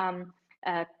being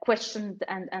questioned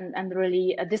and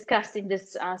really discussed in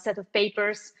this set of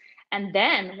papers. And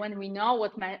then when we know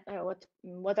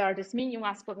what are these meaningful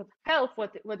aspects of health,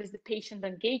 what is the patient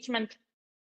engagement,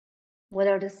 what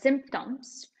are the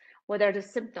symptoms, what are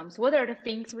the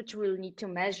things which we'll need to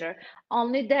measure,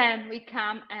 only then we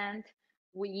come and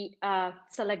we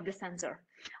select the sensor.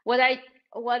 What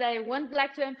I would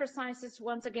like to emphasize is,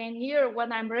 once again, here,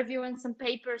 when I'm reviewing some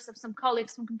papers of some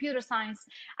colleagues from computer science,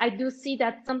 I do see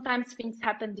that sometimes things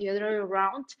happen the other way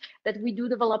around, that we do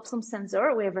develop some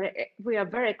sensor. We are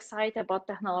very excited about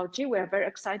technology. We are very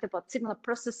excited about signal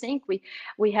processing.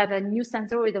 We have a new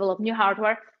sensor, we develop new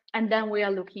hardware, and then we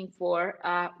are looking for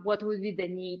what would be the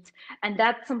need. And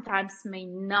that sometimes may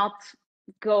not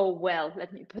go well,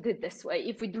 let me put it this way.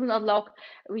 If we do not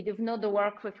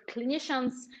work with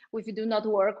clinicians, if we do not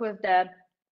work with the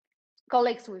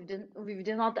colleagues, we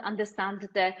do not understand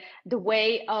the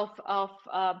way of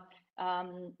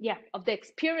the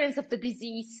experience of the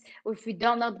disease, if we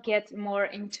do not get more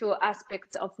into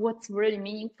aspects of what's really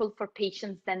meaningful for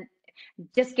patients, then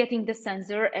just getting the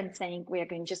sensor and saying we are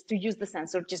going just to use the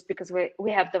sensor just because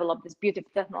we have developed this beautiful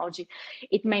technology,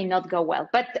 it may not go well.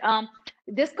 But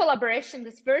this collaboration,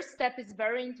 this first step, is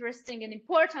very interesting and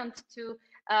important to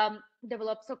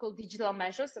develop so-called digital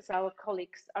measures, as our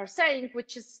colleagues are saying,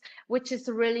 which is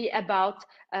really about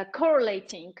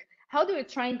correlating how do we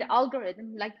train the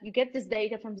algorithm? Like you get this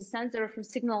data from the sensor, from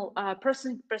signal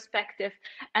processing perspective,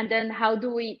 and then how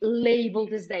do we label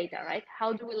this data, right?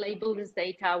 How do we label this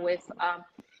data with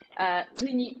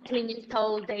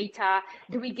clinical data?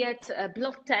 Do we get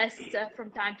blood tests from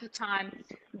time to time?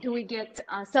 Do we get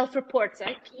self-reports,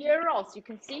 right? PROs, you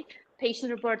can see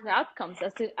patient-reported outcomes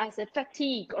as a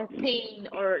fatigue or pain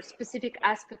or specific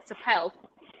aspects of health,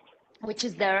 which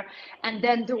is there. And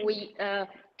then do we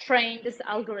train this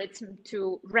algorithm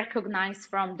to recognize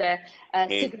from the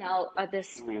signal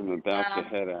this. I'm about to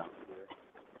head out.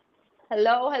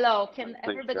 Hello. Can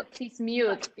everybody please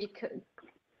mute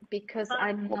because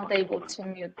I'm not able to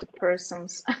mute the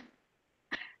persons.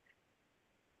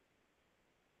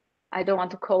 I don't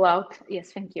want to call out.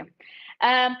 Yes, thank you.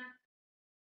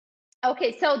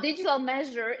 Okay, so digital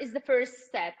measure is the first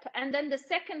step. And then the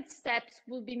second step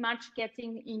will be much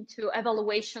getting into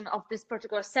evaluation of this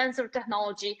particular sensor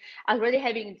technology, already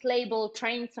having it labeled,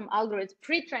 train some algorithms,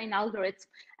 pre-trained algorithms,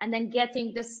 and then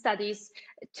getting the studies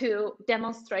to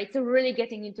demonstrate, so really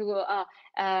getting into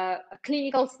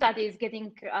clinical studies,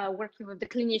 getting working with the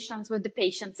clinicians, with the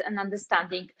patients, and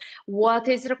understanding what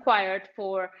is required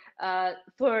for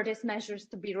these measures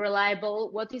to be reliable,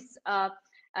 what is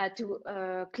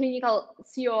clinical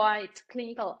COI, it's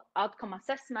clinical outcome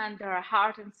assessment. There are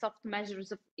hard and soft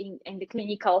measures in the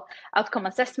clinical outcome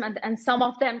assessment, and some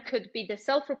of them could be the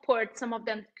self-report, some of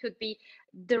them could be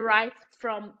derived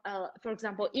from, for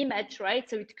example, image, right?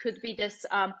 So it could be this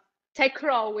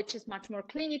TECRO, which is much more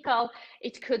clinical.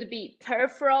 It could be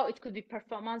PERFRO, it could be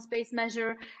performance-based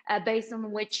measure based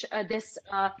on which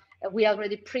we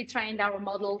already pre-trained our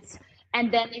models. And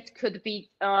then it could be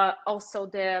also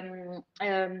the,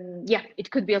 it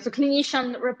could be also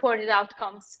clinician reported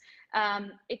outcomes.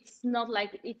 It's not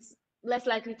like, it's less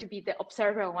likely to be the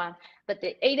observer one, but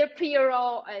either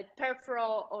PRO,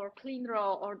 PERFRO, or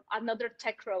CleanRO, or another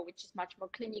TECRO, which is much more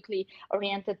clinically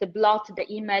oriented, the blood, the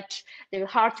image, the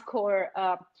hardcore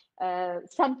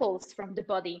samples from the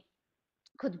body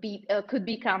could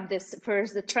become this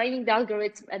first, the training the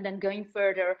algorithm, and then going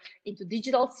further into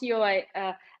digital COA,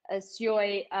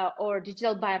 or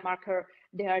digital biomarker.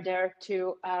 They are there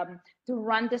to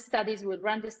run the studies. We'll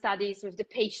run the studies with the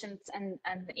patients and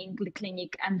in the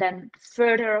clinic, and then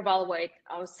further evaluate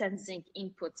our sensing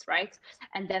inputs, right?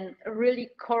 And then really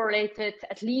correlate it,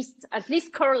 at least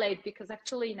correlate, because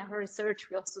actually in our research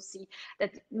we also see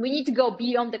that we need to go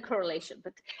beyond the correlation,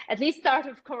 but at least start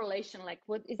with correlation, like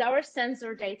what is our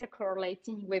sensor data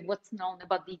correlating with what's known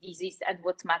about the disease and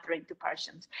what's mattering to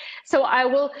patients. So I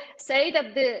will say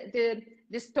that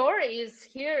the story is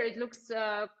here. It looks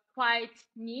quite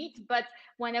neat, but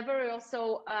whenever we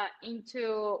also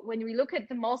when we look at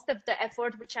the most of the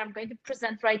effort, which I'm going to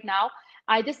present right now,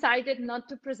 I decided not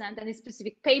to present any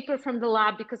specific paper from the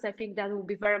lab, because I think that will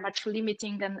be very much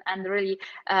limiting and really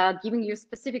giving you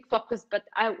specific focus. But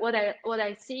what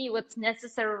I see, what's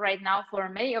necessary right now for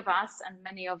many of us and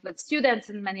many of the students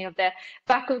and many of the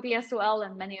faculty as well,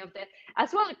 and many of the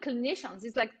clinicians,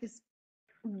 is like this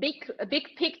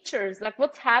big pictures, like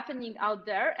what's happening out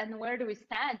there and where do we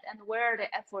stand and where are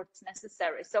the efforts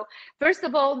necessary. So first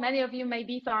of all, many of you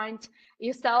maybe find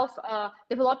yourself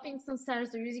developing some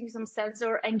sensor, using some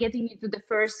sensor, and getting into the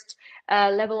first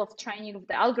level of training of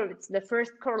the algorithms, the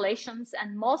first correlations,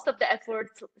 and most of the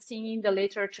efforts seen in the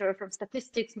literature from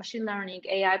statistics, machine learning,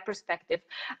 AI perspective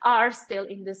are still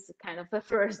in this kind of a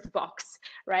first box,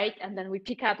 right? And then we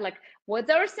pick up like what's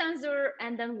our sensor,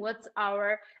 and then what's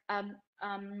our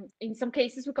in some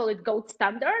cases we call it gold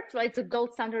standard, right? It's a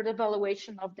gold standard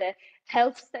evaluation of the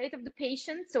health state of the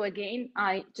patient. So again,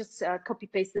 I just copy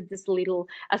pasted this particular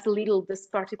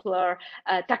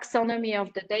taxonomy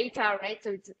of the data, right?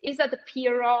 So is that the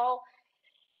PRO?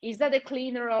 Is that a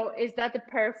CleanRO? Is that the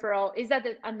PERFRO? Is that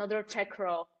another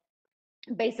TECRO,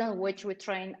 based on which we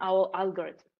train our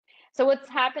algorithm? So what's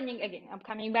happening, again, I'm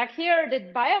coming back here,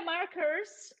 the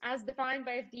biomarkers as defined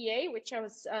by FDA, which I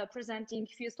was presenting a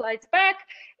few slides back,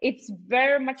 it's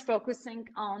very much focusing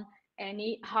on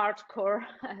any hardcore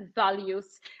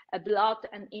values, blood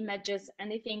and images,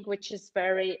 anything which is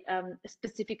very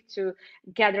specific to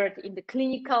gathered in the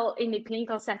clinical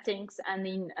settings, and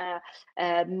in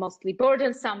mostly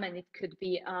burdensome, and it could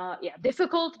be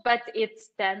difficult, but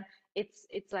it's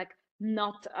like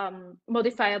not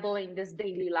modifiable in this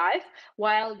daily life,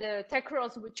 while the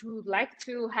TECROs, which we would like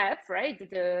to have, right,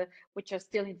 which are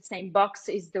still in the same box,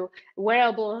 is the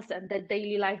wearables and the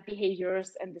daily life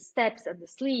behaviors and the steps and the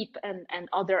sleep and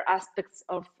other aspects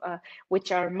of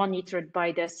which are monitored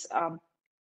by this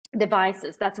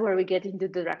devices. That's where we get into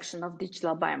the direction of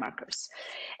digital biomarkers.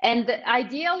 And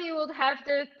ideally, you would have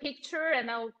the picture, and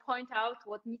I'll point out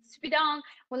what needs to be done.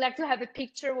 We'd like to have a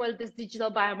picture where these digital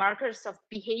biomarkers of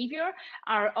behavior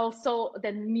are also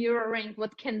then mirroring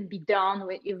what can be done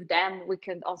with them. We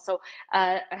can also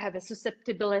have a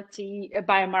susceptibility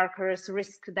biomarkers,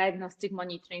 risk diagnostic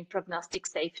monitoring, prognostic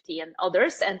safety, and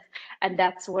others. And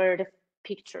that's where the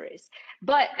picture is.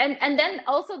 But and then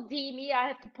also DME, I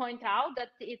have to point out that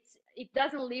it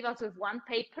doesn't leave us with one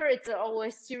paper. It's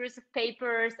always a series of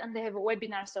papers, and they have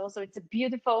webinars also. It's a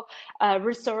beautiful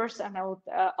resource, and I would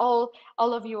all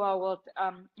of you, I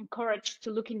would encourage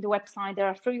to look in the website. There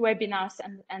are free webinars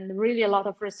and really a lot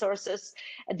of resources.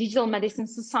 Digital Medicine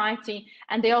Society,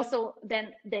 and they also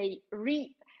then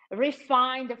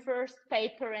refine the first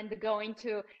paper and go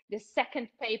into the second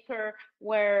paper,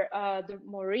 where the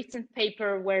more recent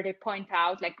paper, where they point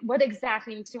out like what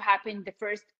exactly needs to happen in the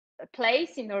first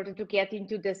place in order to get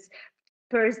into this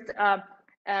first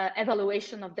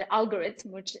evaluation of the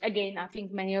algorithm, which again, I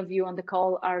think many of you on the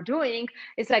call are doing.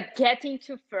 It's like getting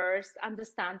to first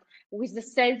understand, with the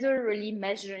sensor really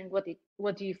measuring what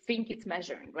do you think it's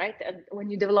measuring, right? And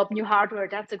when you develop new hardware,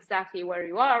 that's exactly where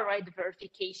you are, right? The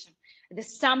verification. The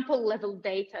sample level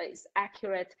data is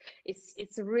accurate.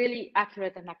 It's really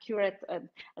accurate and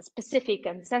specific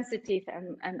and sensitive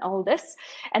and all this.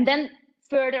 And then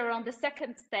further on, the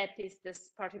second step is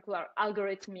this particular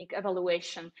algorithmic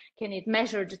evaluation. Can it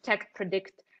measure, detect,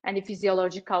 predict any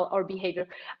physiological or behavior?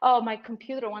 Oh, my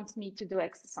computer wants me to do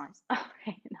exercise.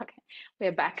 Okay,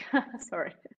 we're back.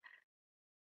 Sorry.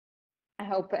 I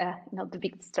hope not the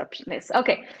big disruption is.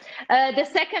 Okay, the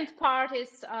second part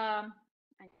is, I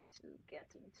need to get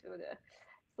into the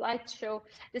slideshow.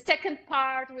 The second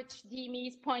part, which DME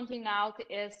is pointing out,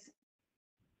 is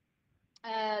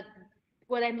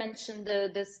what I mentioned,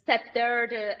 the step there,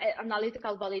 the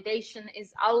analytical validation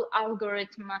is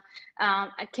algorithm.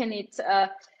 Can it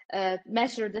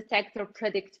measure, detect, or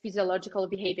predict physiological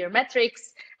behavior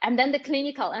metrics? And then the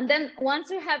clinical. And then once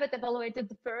we have it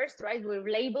evaluated first, right, we've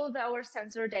labeled our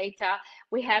sensor data,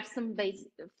 we have some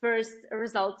first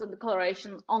results of the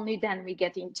coloration, only then we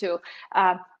get into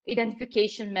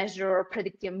identification, measure, or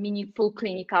predict a meaningful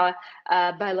clinical,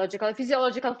 biological,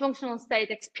 physiological, functional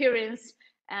state experience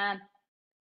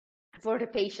for the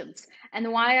patients.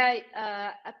 And why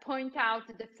I point out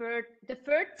the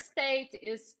third state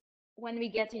is when we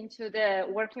get into the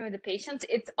working with the patients.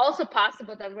 It's also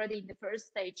possible that already in the first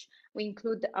stage we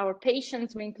include our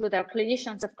patients, we include our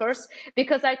clinicians, of course,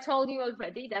 because I told you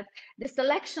already that the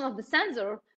selection of the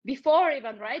sensor before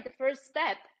even, right, the first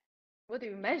step, what are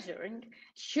you measuring,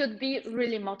 should be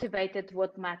really motivated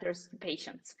what matters to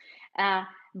patients.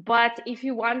 But if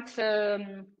you want for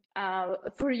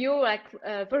you, like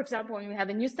for example, when you have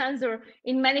a new sensor,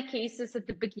 in many cases at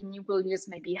the beginning we'll use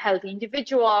maybe healthy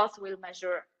individuals, we'll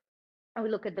measure, we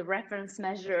look at the reference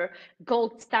measure,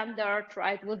 gold standard,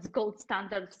 right? What's gold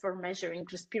standard for measuring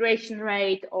respiration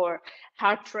rate or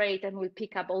heart rate, and we'll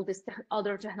pick up all these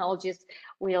other technologies.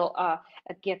 We'll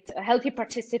get healthy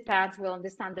participants, we'll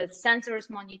understand that sensors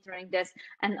monitoring this,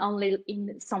 and only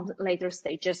in some later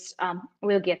stages,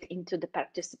 we'll get into the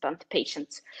participant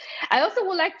patients. I also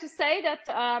would like to say that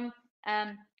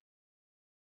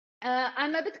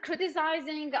I'm a bit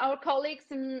criticizing our colleagues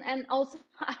and also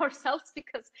ourselves,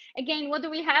 because again, what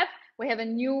do we have? We have a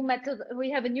new method,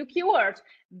 we have a new keyword,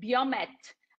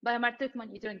 biometric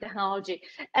monitoring technology.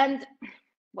 And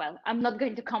well, I'm not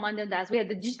going to comment on that. We have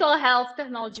the digital health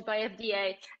technology by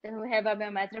FDA, then we have a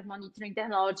biometric monitoring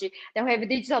technology, then we have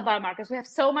digital biomarkers. We have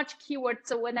so much keywords.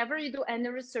 So whenever you do any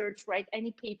research, write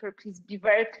any paper, please be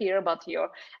very clear about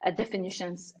your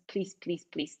definitions. Please, please,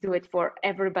 please do it for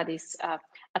everybody's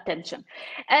attention.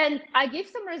 And I give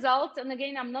some results. And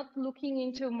again, I'm not looking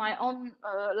into my own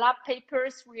lab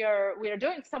papers. We are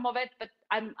doing some of it, but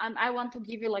I want to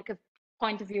give you like a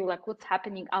point of view, like what's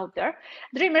happening out there.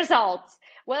 Dream results.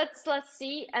 Well, let's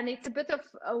see. And it's a bit of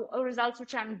results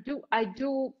which I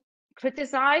do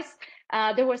criticize.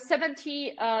 There were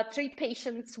 73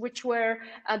 patients which were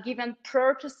given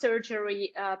prior to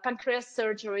surgery, pancreas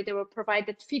surgery. They were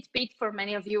provided Fitbit, for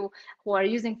many of you who are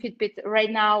using Fitbit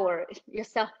right now, or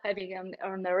yourself having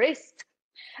on the wrist.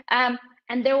 And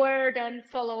they were then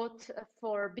followed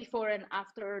for before and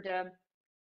after the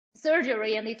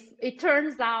surgery, and it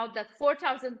turns out that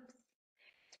 4,000,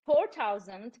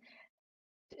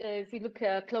 if we look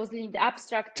closely in the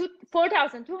abstract,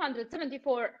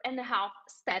 4,274.5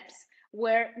 steps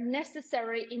were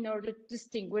necessary in order to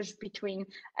distinguish between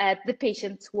the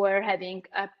patients who were having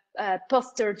a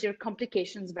post-surgery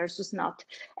complications versus not.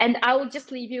 And I will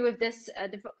just leave you with this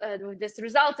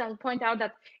result. I'll point out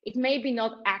that it may be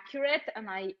not accurate, and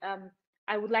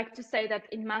I would like to say that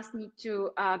it must need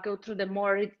to go through the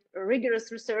more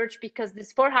rigorous research, because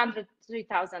this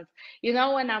 403,000, you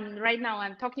know, when right now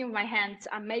I'm talking with my hands,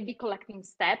 I may be collecting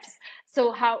steps.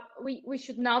 So how we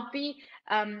should not be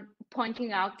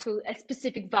pointing out to a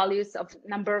specific values of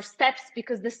number of steps,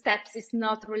 because the steps is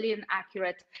not really an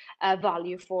accurate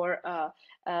value for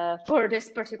this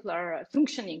particular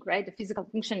functioning, right? The physical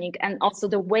functioning, and also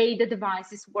the way the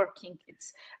device is working.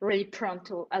 It's really prone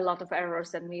to a lot of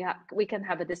errors, and we can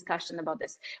have a discussion about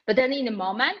this. But then in a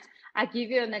moment, I give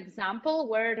you an example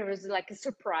where there is like a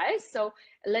surprise. So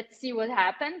let's see what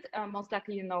happened. Most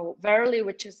likely, you know, Verily,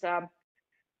 which is a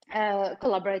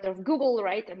collaborator of Google,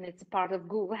 right? And it's a part of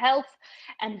Google Health,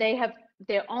 and they have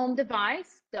their own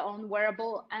device, their own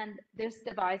wearable, and this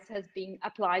device has been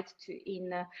applied to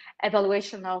in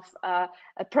evaluation of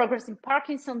progress in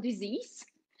Parkinson's disease.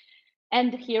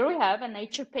 And here we have a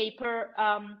Nature paper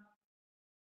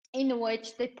in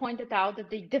which they pointed out that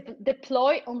they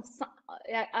deploy on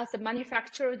as a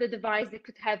manufacturer the device, they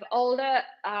could have all the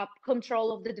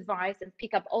control of the device and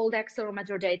pick up all the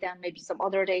accelerometer data and maybe some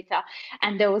other data.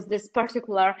 And there was this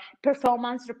particular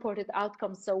performance reported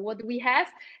outcome. So what we have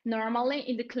normally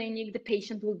in the clinic, the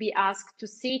patient will be asked to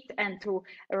sit and to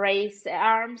raise the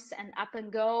arms and up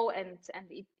and go. And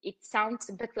it sounds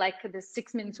a bit like the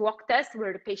 6-minute walk test,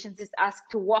 where the patient is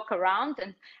asked to walk around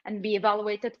and be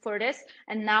evaluated for this.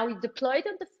 And now we deployed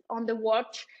on the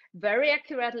watch very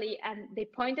accurately, and they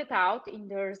pointed out in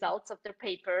the results of their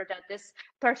paper that this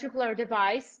particular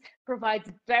device provides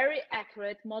very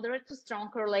accurate, moderate to strong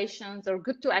correlations, or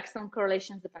good to excellent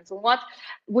correlations, depends on what,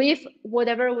 with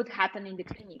whatever would happen in the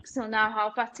clinic. So now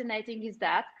how fascinating is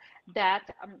that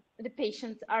the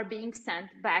patients are being sent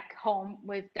back home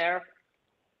with their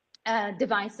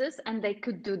devices, and they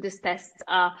could do this test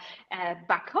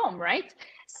back home, right?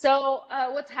 So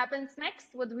what happens next?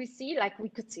 What do we see? Like, we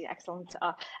could see excellent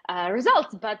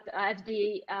results, but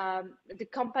FDA, the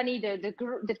company,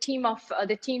 the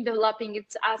team developing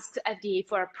it asks FDA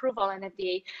for approval, and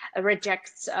FDA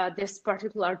rejects this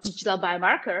particular digital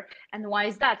biomarker. And why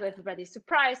is that? Everybody's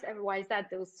surprised. And why is that?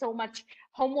 There was so much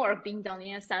homework being done,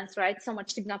 in a sense, right? So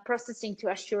much signal processing to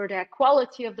assure the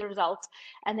quality of the results.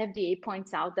 And FDA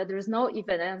points out that there is no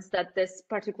evidence that this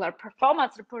particular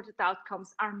performance reported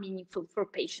outcomes are meaningful for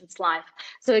patients' life.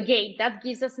 So again, that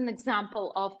gives us an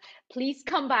example of, please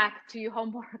come back to your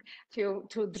homework, to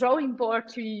drawing board,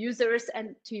 to users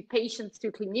and to patients,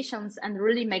 to clinicians, and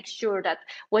really make sure that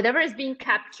whatever is being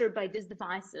captured by these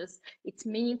devices, it's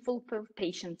meaningful for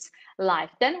patients'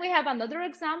 life. Then we have another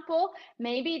example.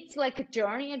 Maybe it's like a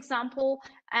journey example,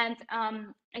 and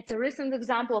it's a recent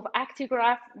example of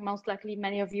Actigraph. Most likely,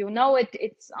 many of you know it.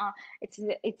 It's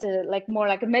like more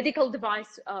like a medical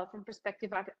device from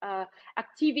perspective of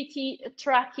activity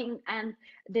tracking, and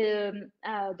the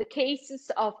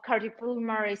cases of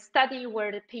cardiopulmonary study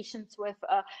where the patients with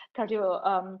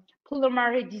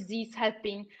cardiopulmonary disease have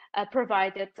been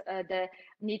provided the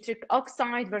nitric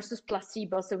oxide versus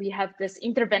placebo. So we have this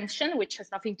intervention, which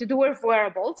has nothing to do with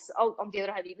wearables. On the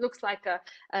other hand, it looks like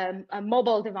a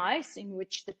mobile device in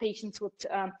which the patients would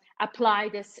apply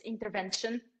this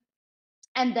intervention.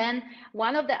 And then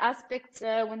one of the aspects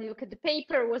when you look at the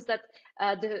paper was that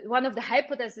one of the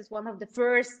hypotheses, one of the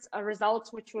first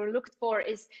results which were looked for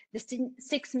is the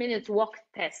 6-minute walk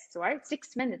test, right?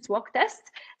 6 minutes walk test,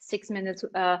 6 minutes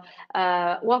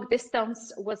walk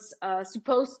distance was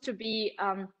supposed to be,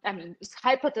 it's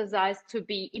hypothesized to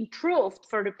be improved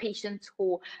for the patients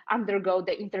who undergo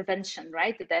the intervention,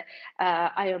 right? The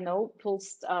INO,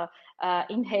 pulsed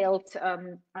inhaled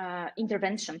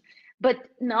intervention. But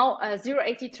no,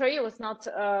 083 was not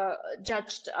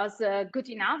judged as good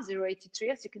enough, 083,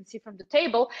 as you can see from the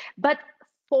table. But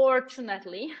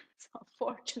fortunately,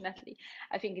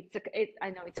 I think I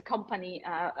know it's a company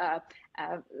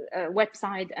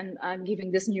website and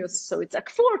giving this news. So it's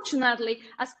like, fortunately,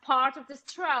 as part of this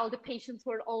trial, the patients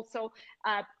were also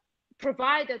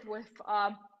provided with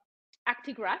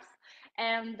Actigraph.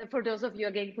 And for those of you,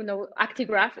 again, who know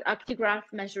Actigraph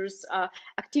measures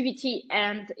activity,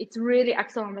 and it's really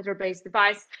accelerometer-based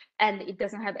device, and it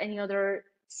doesn't have any other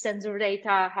sensor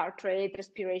data, heart rate,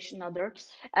 respiration, other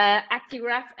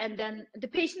Actigraph. And then the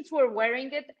patients were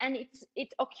wearing it, and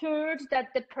it occurred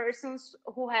that the persons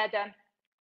who had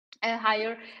a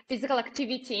higher physical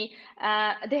activity,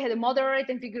 they had a moderate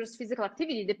and vigorous physical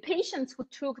activity. The patients who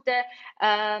took the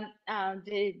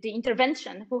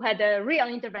intervention, who had a real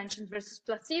intervention versus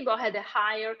placebo, had a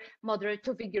higher moderate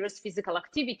to vigorous physical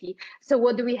activity. So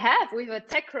what do we have? We have a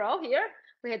tech row here,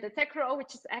 We had the TechRO,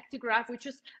 which is actigraph, which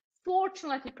was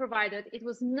fortunately provided. It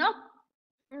was not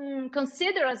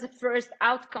considered as a first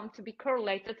outcome to be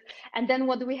correlated. And then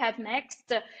what we have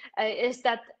next is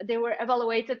that they were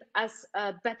evaluated as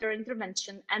a better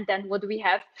intervention. And then what we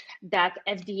have, that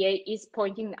FDA is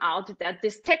pointing out that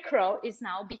this TechRO is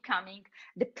now becoming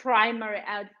the primary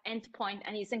endpoint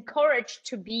and is encouraged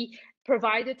to be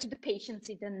provided to the patients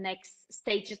in the next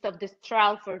stages of this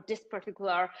trial for this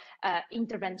particular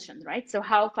intervention, right? So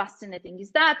how fascinating is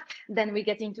that? Then we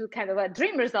get into kind of a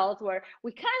dream result where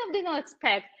we kind of did not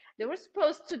expect. They were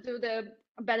supposed to do the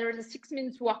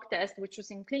 6-minute walk test, which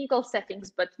was in clinical settings,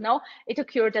 but no, it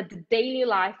occurred at the daily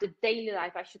life,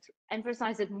 I should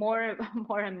emphasize it more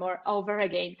and more over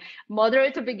again,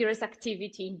 moderate to vigorous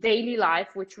activity in daily life,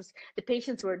 which was the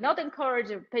patients were not encouraged,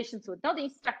 the patients were not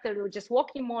instructed, they were just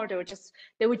walking more, they were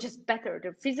just better,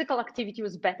 their physical activity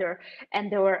was better,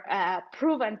 and they were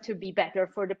proven to be better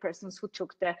for the persons who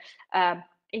took the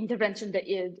intervention,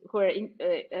 who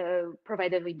were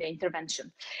provided with the intervention.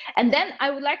 And then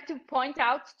I would like to point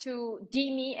out to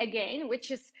DME again,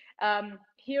 which is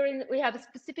here we have a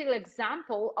specific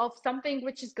example of something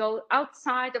which is go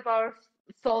outside of our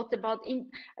thought about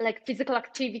like physical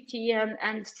activity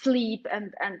and sleep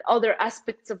and other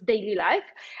aspects of daily life.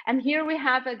 And here we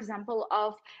have an example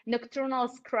of nocturnal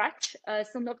scratch.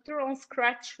 So nocturnal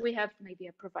scratch, we have, maybe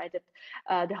I provided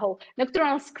the whole.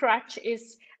 Nocturnal scratch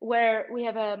is where we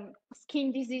have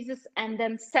skin diseases and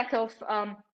then set of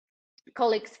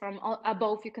colleagues from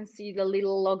above, you can see the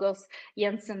little logos,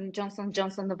 Janssen, Johnson &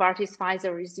 Johnson, Novartis,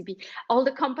 Pfizer, UCB, all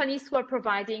the companies who are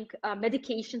providing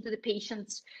medication to the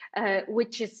patients,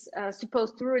 which is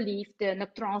supposed to relieve the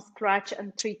nocturnal scratch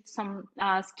and treat some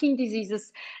skin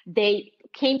diseases. They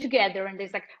came together and they're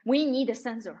like, we need a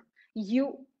sensor.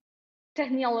 You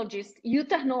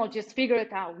technologists figure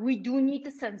it out. We do need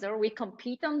a sensor. We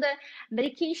compete on the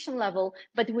medication level,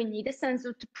 but we need a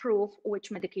sensor to prove which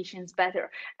medication is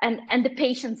better. And the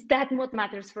patients, that's what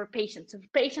matters for patients. So for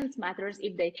patients matters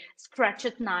if they scratch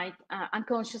at night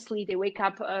unconsciously, they wake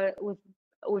up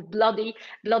with bloody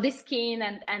skin,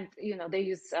 and you know, they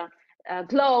use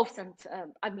gloves, and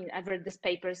I mean, I've read these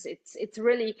papers. It's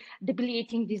really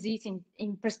debilitating disease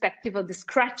in perspective of the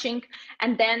scratching.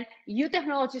 And then you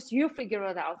technologists, you figure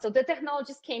it out. So the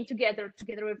technologists came together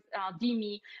with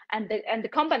DME and the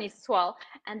companies as well,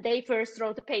 and they first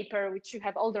wrote a paper, which you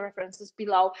have all the references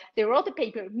below. They wrote a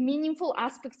paper, meaningful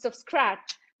aspects of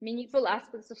scratch.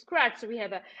 So we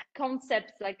have a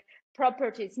concept like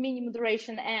properties, minimum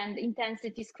duration and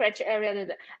intensity, scratch area.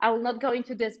 I will not go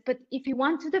into this, but if you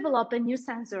want to develop a new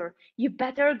sensor, you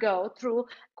better go through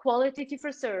qualitative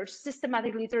research,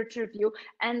 systematic literature review,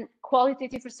 and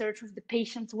qualitative research with the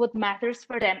patients, what matters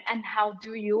for them, and how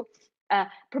do you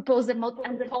propose a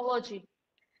methodology.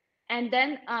 And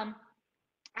then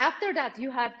after that,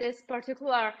 you have this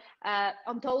particular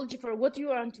ontology for what you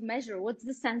want to measure, what's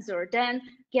the sensor, then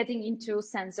getting into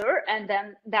sensor, and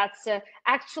then that's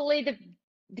actually the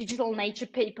digital nature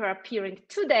paper appearing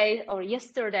today or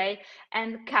yesterday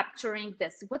and capturing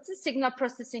this. What's the signal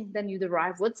processing then you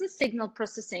derive? What's the signal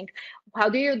processing? How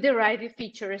do you derive your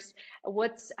features?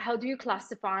 How do you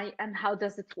classify, and how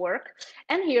does it work?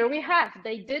 And here we have,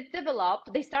 they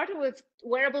started with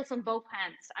wearables on both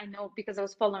hands. I know because I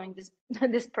was following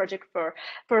this project for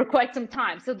quite some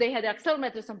time. So they had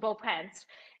accelerometers on both hands.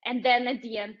 And then at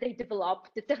the end, they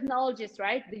developed the technologists,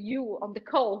 right? The you on the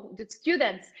call, the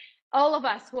students, all of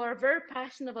us who are very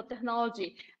passionate about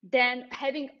technology, then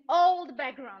having all the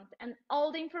background and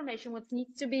all the information, what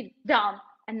needs to be done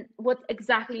and what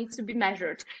exactly needs to be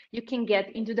measured, you can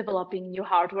get into developing new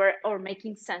hardware or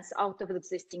making sense out of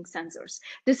existing sensors.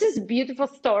 This is a beautiful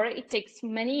story. It takes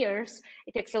many years.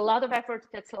 It takes a lot of effort.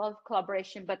 It takes a lot of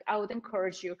collaboration, but I would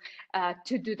encourage you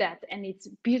to do that. And it's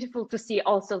beautiful to see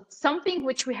also something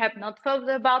which we have not thought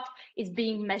about is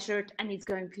being measured and it's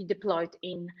going to be deployed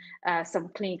in some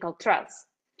clinical trials.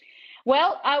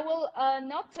 Well, I will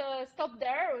not stop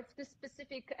there with the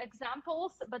specific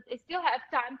examples, but I still have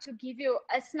time to give you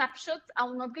a snapshot.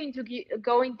 I'm not going to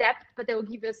go in depth, but I will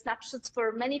give you snapshots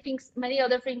for many things, many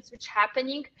other things which are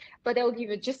happening, but I will give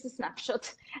you just a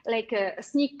snapshot, like a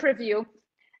sneak preview.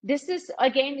 This is,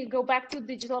 again, you go back to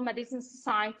Digital Medicine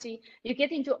Society, you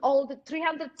get into all the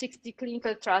 360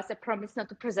 clinical trials. I promise not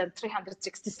to present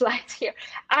 360 slides here.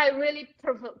 I really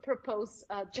propose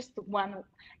just one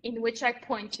in which I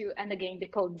point you, and again, they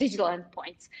call digital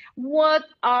endpoints. What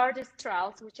are these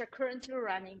trials which are currently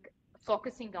running,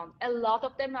 focusing on? A lot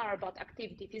of them are about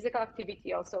activity, physical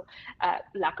activity, also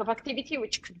lack of activity,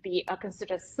 which could be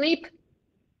considered sleep.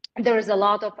 There is a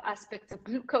lot of aspects of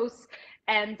glucose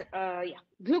and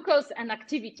glucose and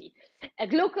activity,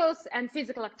 glucose and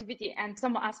physical activity, and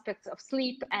some aspects of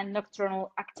sleep and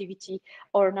nocturnal activity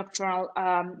or nocturnal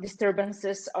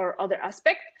disturbances or other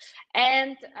aspects.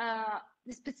 And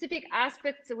the specific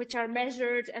aspects which are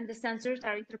measured and the sensors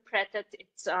are interpreted,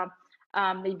 it's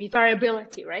maybe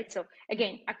variability, right? So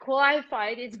again, I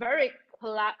qualified, it's very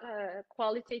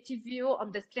qualitative view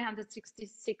on the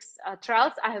 366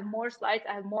 trials. I have more slides,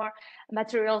 I have more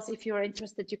materials. If you're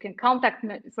interested, you can contact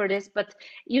me for this. But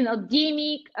you know,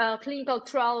 DME clinical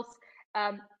trials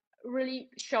really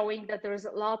showing that there's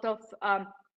a lot of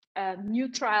new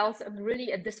trials, and really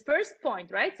at this first point,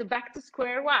 right? So back to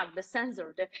square one, the sensor,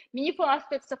 the meaningful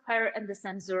aspects of hair and the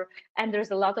sensor, and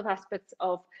there's a lot of aspects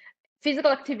of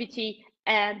physical activity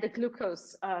and the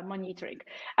glucose monitoring.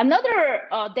 Another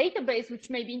database which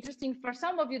may be interesting for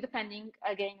some of you, depending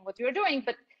again what you're doing,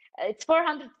 but it's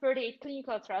 438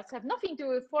 clinical trials, have nothing to do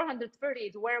with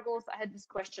 438 wearables. I had this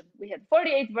question. We had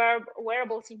 48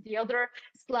 wearables in the other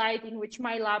slide, in which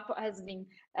my lab has been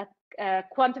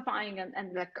quantifying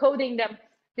and coding them.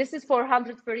 This is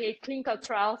 438 clinical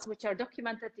trials which are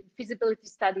documented in feasibility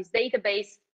studies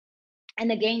database.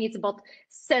 And again, it's about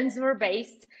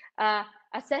sensor-based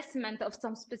assessment of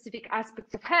some specific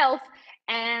aspects of health,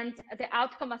 and the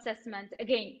outcome assessment.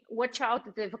 Again, watch out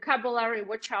the vocabulary,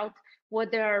 watch out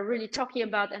what they're really talking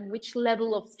about, and which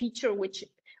level of feature, which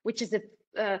is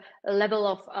a level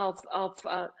of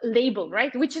label,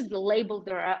 right? Which is the label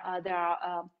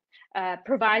they're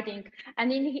providing.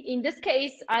 And in this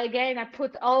case, I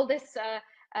put all this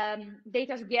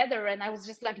data together, and I was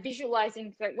just like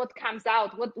visualizing what comes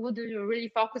out, what do you really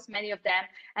focus, many of them,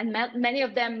 and many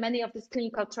of these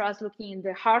clinical trials looking in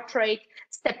the heart rate,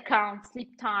 step count,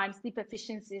 sleep time, sleep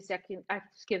efficiencies. I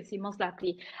can see most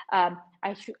likely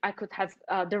I could have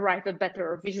derived a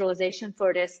better visualization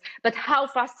for this. But how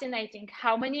fascinating,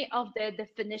 how many of the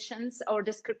definitions or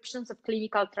descriptions of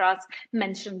clinical trials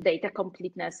mention data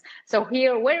completeness. So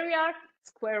here where we are,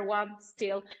 square one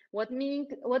still. What's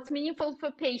meaningful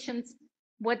for patients?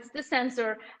 What's the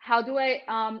sensor? How do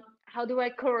I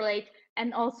correlate?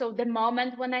 And also the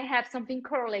moment when I have something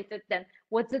correlated, then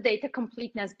what's the data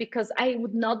completeness? Because I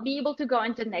would not be able to go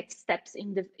into next steps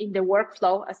in the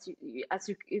workflow, as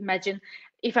you imagine,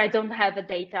 if I don't have the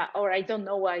data, or I don't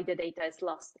know why the data is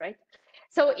lost, right?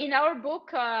 So in our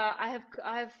book, I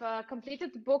have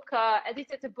completed the book,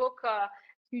 edited the book.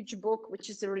 Huge book, which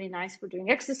is really nice for doing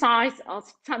exercise,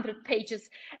 600 pages.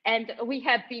 And we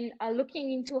have been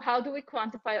looking into how do we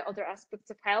quantify other aspects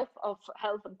of health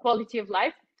and quality of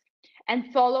life,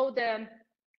 and follow them.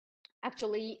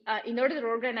 Actually, in order to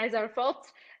organize our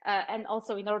thoughts, and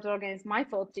also in order to organize my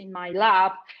thoughts in my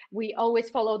lab, we always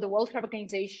follow the World Health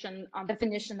Organization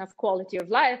definition of quality of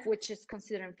life, which is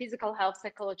considering physical health,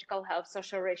 psychological health,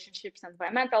 social relationships, and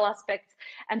environmental aspects.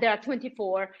 And there are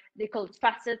 24, they call it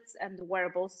facets, and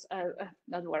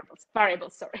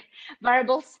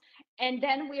variables. And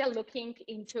then we are looking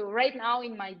into, right now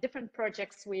in my different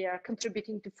projects, we are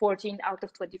contributing to 14 out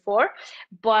of 24,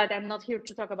 but I'm not here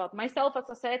to talk about myself, as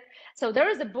I said. So there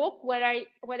is a book where I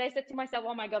said to myself,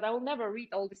 oh my God, I will never read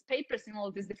all these papers in all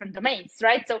these different domains,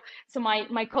 right? So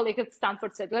my colleague at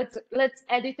Stanford said, let's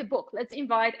edit a book, let's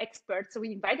invite experts. So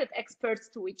we invited experts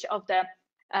to each of the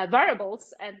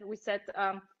variables, and we said,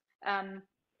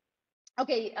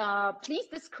 okay, please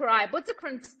describe what's the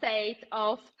current state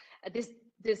of this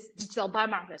digital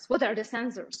biomarkers. What are the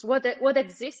sensors? What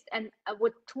exists, and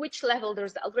to which level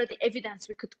there's already evidence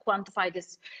we could quantify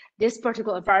this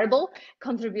particular variable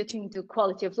contributing to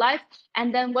quality of life,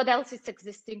 and then what else is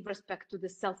existing with respect to the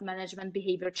self-management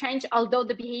behavior change. Although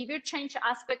the behavior change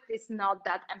aspect is not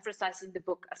that emphasized in the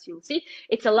book, as you'll see,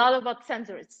 it's a lot about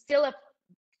sensors. It's still a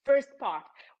first part.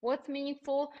 What's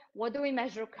meaningful? What do we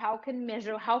measure? How can we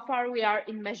measure? How far we are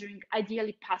in measuring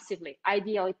ideally passively?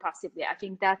 Ideally passively. I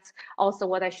think that's also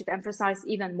what I should emphasize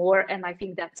even more. And I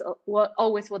think that's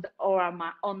always what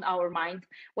on our mind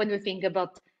when we think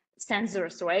about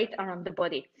sensors, right, around the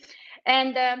body.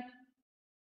 And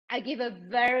I give a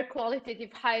very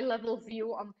qualitative, high-level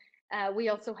view on. We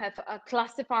also have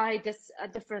classified this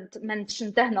different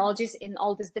mentioned technologies in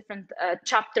all these different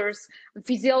chapters: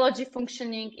 physiology,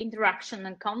 functioning, interaction,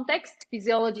 and context.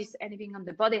 Physiology is anything on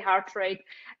the body, heart rate,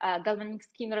 galvanic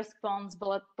skin response,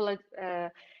 blood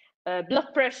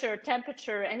pressure,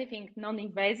 temperature, anything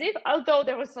non-invasive. Although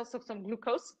there was also some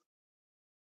glucose,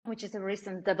 which is a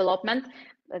recent development,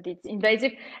 that it's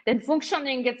invasive. Then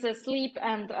functioning, it's a sleep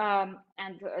and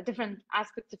different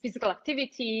aspects of physical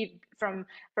activity, from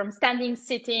standing,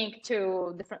 sitting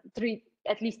to different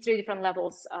at least 3 different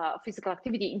levels of physical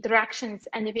activity: interactions,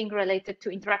 anything related to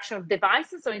interaction of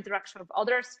devices or interaction of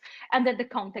others, and then the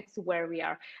context where we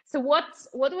are. So what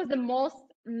was the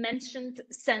most mentioned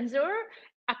sensor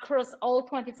across all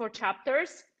 24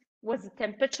 chapters was the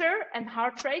temperature and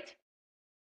heart rate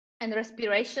and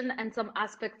respiration and some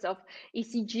aspects of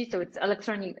ECG. So it's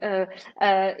electronic,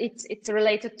 it's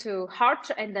related to heart,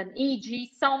 and then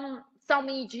EEG, some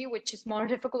EEG, which is more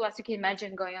difficult, as you can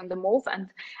imagine, going on the move,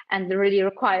 and really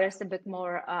requires a bit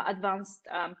more advanced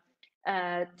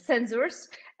sensors.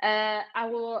 I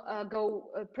will go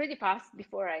pretty fast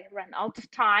before I run out of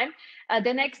time.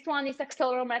 The next one is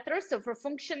accelerometer. So for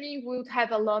functioning, we would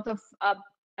have a lot of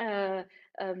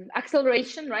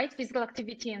acceleration, right? Physical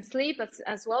activity and sleep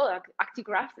as well.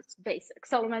 Actigraph, it's base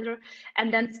accelerometer,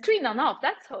 and then screen on off.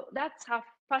 That's how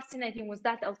fascinating was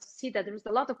that. Also see that there was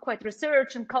a lot of quite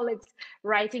research and colleagues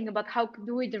writing about how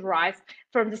do we derive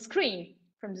from the screen.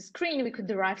 From the screen, we could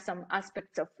derive some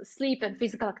aspects of sleep and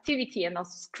physical activity, and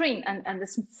also screen, and the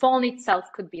phone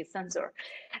itself could be a sensor,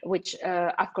 which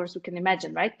of course we can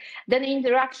imagine, right? Then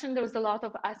interaction, there was a lot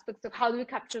of aspects of how do we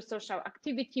capture social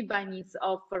activity by means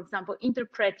of, for example,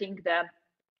 interpreting the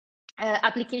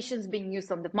applications being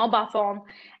used on the mobile phone.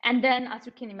 And then, as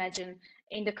you can imagine,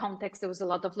 in the context, there was a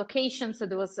lot of location. So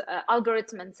there was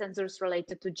algorithm and sensors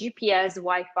related to GPS,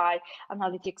 Wi-Fi,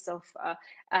 analytics of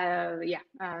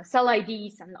cell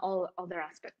IDs, and all other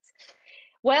aspects.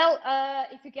 Well,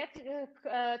 if you get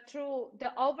through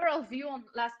the overall view on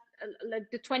like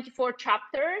the 24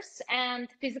 chapters and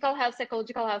physical health,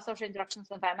 psychological health, social interactions,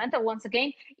 environmental, once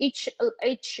again, each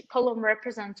column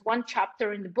represents one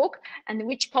chapter in the book, and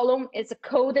which column is a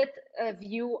coded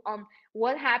view on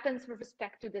what happens with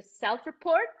respect to the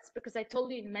self-reports, because I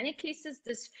told you in many cases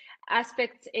this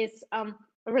aspect is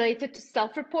related to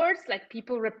self-reports, like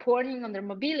people reporting on their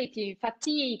mobility,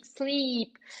 fatigue,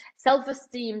 sleep,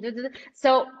 self-esteem.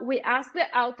 So we asked the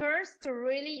authors to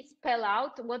really spell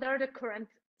out what are the current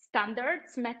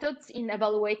standards, methods in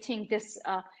evaluating this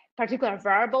particular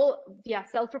variable via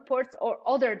self-reports or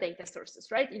other data sources,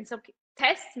 right? In some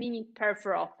tests, meaning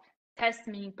peripheral,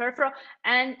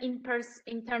 and in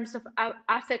terms of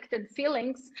affect and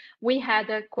feelings, we had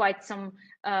quite some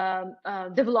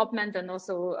development, and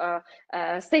also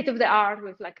state of the art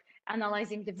with like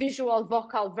analyzing the visual,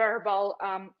 vocal, verbal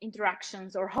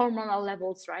interactions or hormonal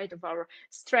levels, right, of our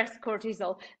stress,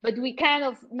 cortisol. But we kind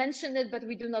of mentioned it, but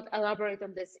we do not elaborate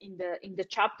on this in the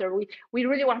chapter. We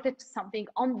really wanted something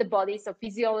on the body, so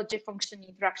physiology, function,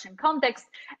 interaction, context,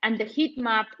 and the heat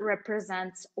map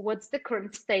represents what's the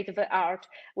current state of the art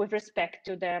with respect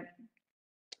to the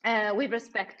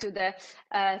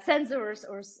sensors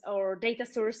or data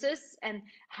sources, and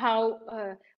how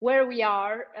where we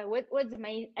are, what's the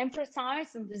main emphasis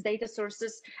on these data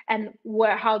sources, and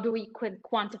how do we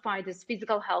quantify this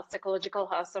physical health, psychological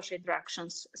health, social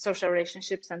interactions, social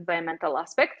relationships, and environmental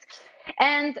aspects.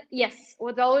 And yes,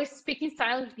 what always speaking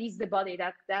silent is the body.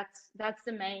 That's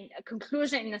the main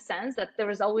conclusion, in a sense, that there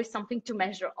is always something to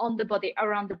measure on the body,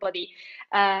 around the body,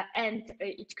 and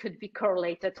it could be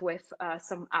correlated with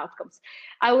some outcomes.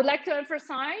 I would like to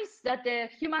emphasize that the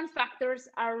human factors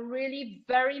are really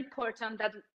very important.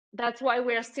 That's why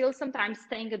we are still sometimes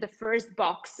staying at the first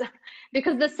box,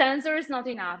 because the sensor is not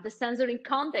enough. The sensor in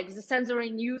context, the sensor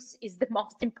in use is the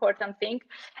most important thing,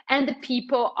 and the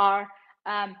people are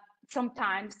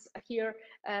sometimes here.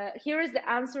 Here is the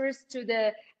answers to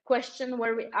the question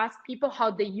where we ask people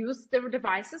how they use their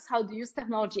devices, how they use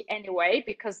technology anyway,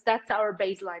 because that's our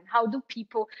baseline. How do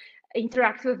people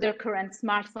interact with their current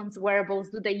smartphones, wearables?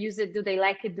 Do they use it? Do they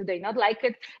like it? Do they not like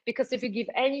it? Because if you give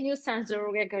any new sensor,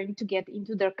 we are going to get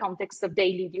into their context of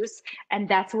daily use, and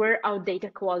that's where our data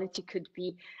quality could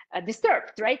be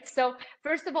disturbed, right? So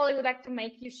first of all, I would like to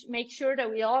make sure that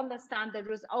we all understand that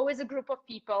there's always a group of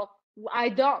people. I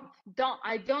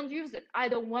don't use it. I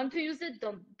don't want to use it.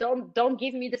 Don't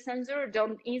give me the sensor.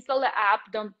 Don't install the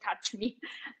app. Don't touch me.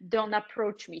 Don't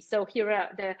approach me. So here are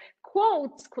the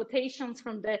quotations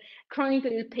from the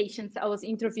chronically ill patients I was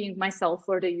interviewing myself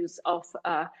for the use of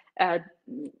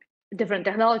different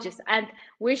technologies. And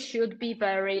we should be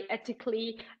very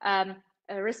ethically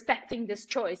respecting this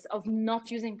choice of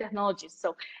not using technologies.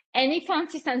 So any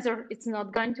fancy sensor, it's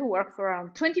not going to work for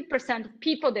around 20% of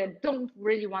people that don't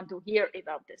really want to hear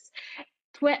about this.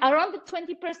 Around the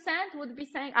 20% would be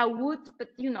saying, I would, but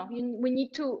we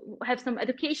need to have some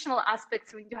educational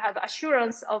aspects. We need to have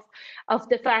assurance of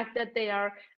the fact that they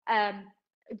are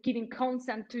giving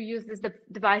consent to use these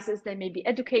devices. They may be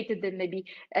educated,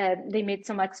 they made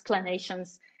some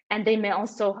explanations, and they may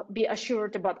also be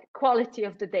assured about the quality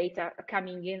of the data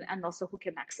coming in, and also who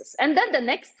can access. And then the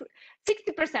next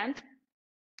 60%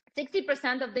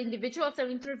 60% of the individuals they're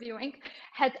interviewing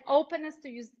had openness to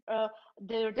use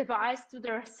their device to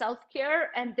their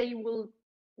self-care, and they will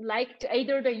like to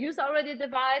either they use already a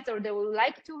device or they will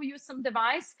like to use some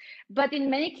device. But in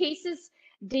many cases,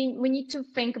 we need to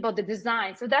think about the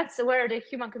design. So that's where the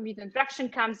human-computer interaction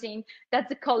comes in. That's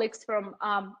the colleagues from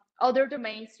other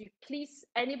domains. Please,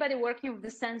 anybody working with the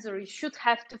sensor, you should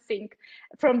have to think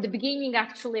from the beginning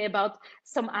actually about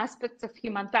some aspects of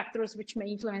human factors which may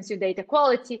influence your data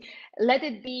quality. Let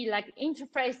it be like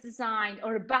interface design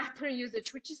or battery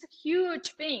usage, which is a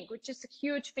huge thing,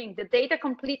 The data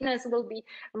completeness will be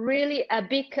really a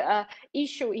big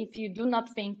issue if you do not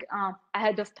think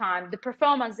ahead of time. The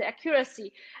performance, the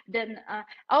accuracy, then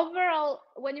overall,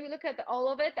 when you look at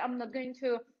all of it, I'm not going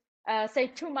to say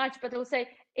too much, but I'll say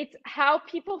it's how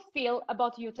people feel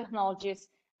about your technologies.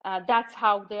 That's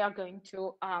how they are going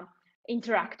to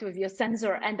interact with your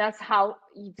sensor, and that's how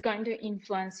it's going to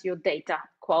influence your data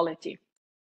quality.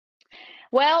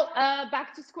 Well,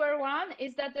 back to square one.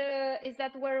 Is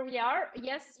that where we are?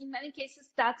 Yes, in many cases,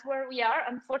 that's where we are,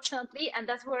 unfortunately, and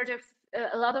that's where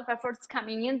a lot of efforts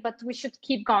coming in, but we should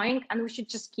keep going, and we should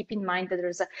just keep in mind that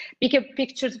there's a bigger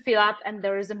picture to fill up, and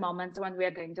there is a moment when we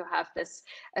are going to have this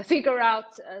figure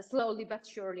out slowly but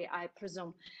surely, I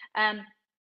presume.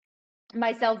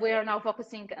 Myself, we are now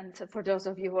focusing, and for those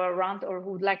of you who are around or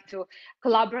who would like to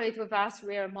collaborate with us,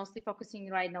 we are mostly focusing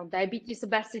right now diabetes,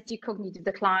 obesity, cognitive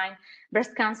decline,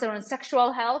 breast cancer, and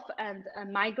sexual health, and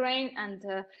migraine, and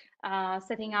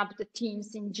setting up the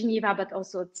teams in Geneva, but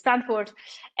also at Stanford.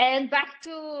 And back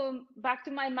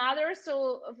to my mother.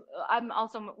 So I'm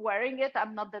also wearing it.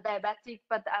 I'm not the diabetic,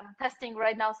 but I'm testing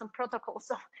right now some protocols.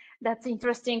 So that's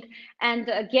interesting. And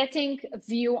getting a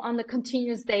view on the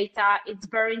continuous data, it's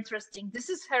very interesting. This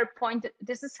is her point of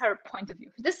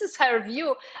view. This is her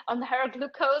view on her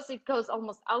glucose. It goes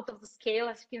almost out of the scale,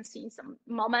 as you can see in some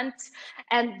moments.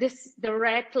 And the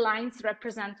red lines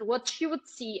represent what she would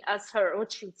see as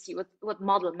what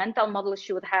mental model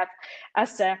she would have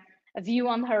as a view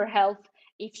on her health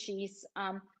if she's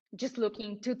just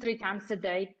looking 2-3 times a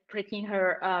day, pricking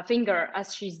her finger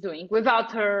as she's doing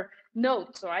without her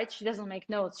notes, right? She doesn't make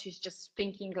notes. She's just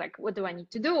thinking like, what do I need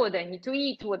to do? What do I need to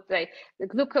eat? The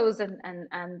glucose and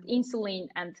insulin,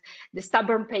 and the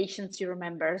stubborn patients, you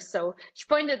remember. So she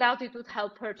pointed out it would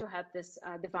help her to have this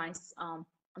device on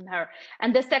her.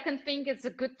 And the second thing, it's a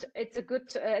good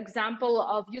example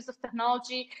of use of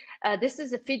technology. This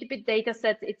is a Fitbit data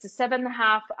set. It's a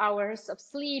 7.5 hours of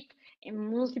sleep in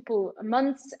multiple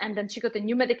months, and then she got a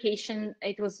new medication.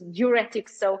 It was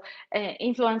diuretics, so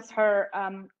influenced her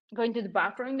going to the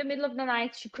bathroom in the middle of the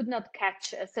night. She could not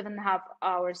catch 7.5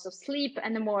 hours of sleep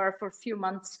anymore for a few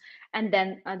months. And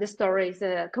then the story is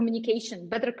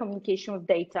better communication with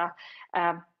data.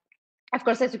 Of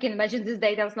course, as you can imagine, this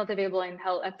data was not available in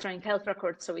electronic health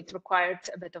records, so it required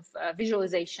a bit of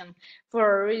visualization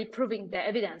for really showing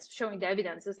the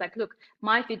evidence. It's like, look,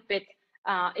 my Fitbit,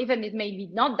 even it may be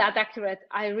not that accurate,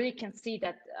 I really can see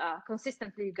that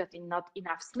consistently you're getting not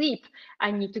enough sleep.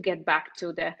 I need to get back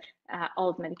to the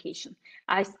old medication.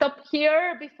 I stop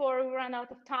here before we run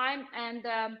out of time,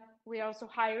 and we are also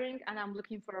hiring, and I'm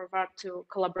looking forward to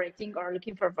collaborating or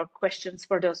looking for questions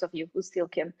for those of you who still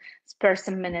can spare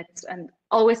some minutes. And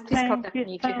always please contact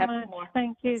me if you have more.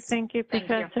 Thank you,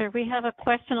 Professor. We have a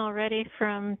question already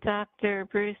from Dr.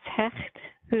 Bruce Hecht,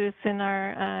 who's in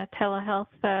our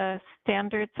telehealth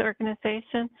standards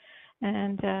organization,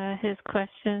 and his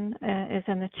question is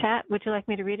in the chat. Would you like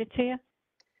me to read it to you?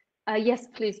 Yes,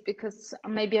 please, because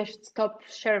maybe I should stop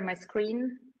sharing my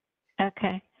screen.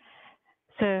 Okay.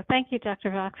 So thank you, Dr.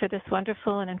 Wac, for this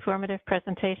wonderful and informative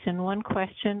presentation. One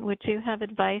question, would you have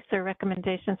advice or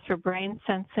recommendations for brain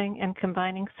sensing and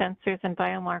combining sensors and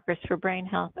biomarkers for brain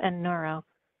health and neuro?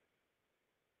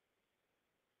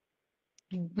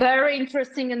 Very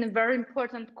interesting and very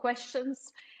important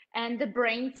questions. And the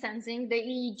brain sensing, the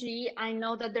EEG, I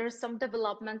know that there's some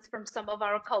developments from some of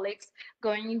our colleagues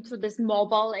going into this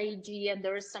mobile EEG, and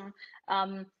there is some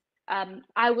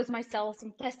I was myself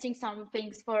testing some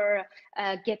things for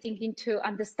getting into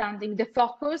understanding the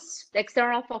focus, the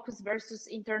external focus versus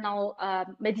internal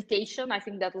meditation. I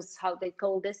think that was how they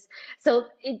call this. So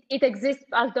it exists,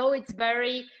 although it's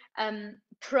very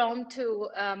prone to,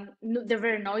 they're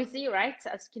very noisy, right,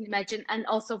 as you can imagine, and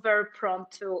also very prone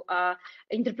to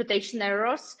interpretation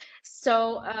errors.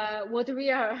 So what we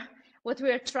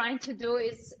are trying to do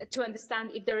is to understand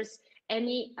if there's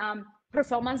any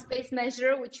performance-based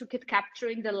measure which you could capture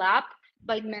in the lab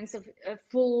by means of a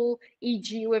full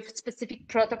EEG with specific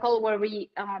protocol where we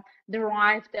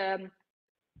derive the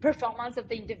performance of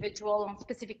the individual on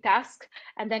specific tasks,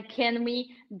 and then can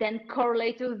we then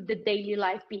correlate with the daily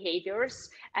life behaviors?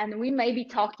 And we may be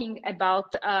talking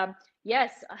about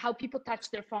yes, how people touch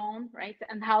their phone, right?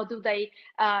 And how do they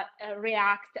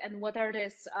react, and what are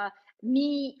these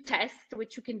me tests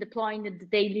which you can deploy in the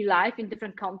daily life in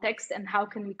different contexts, and how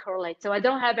can we correlate? So I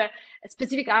don't have a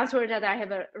specific answer that I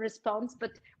have a response,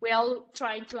 but we're all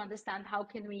trying to understand how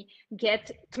can we get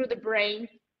through the brain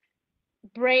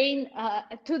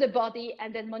to the body,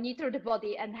 and then monitor the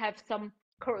body and have some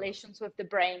correlations with the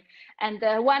brain. And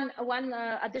one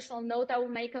additional note I will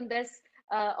make on this,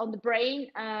 on the brain,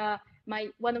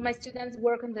 one of my students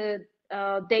work on the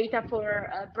data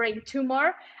for brain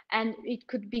tumor, and it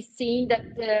could be seen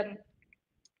that the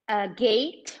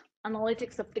gait,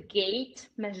 analytics of the gait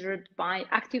measured by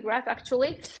actigraph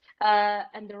actually,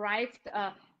 and derived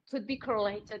could be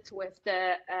correlated with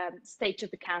the stage of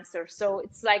the cancer. So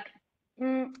it's like,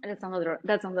 that's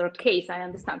another case, I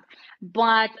understand.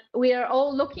 But we are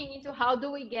all looking into how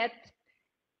do we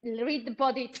read the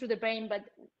body through the brain, but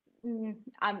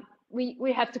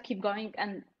we have to keep going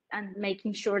and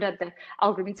making sure that the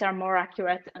algorithms are more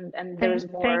accurate and there's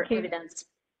more evidence.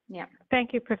 Yeah.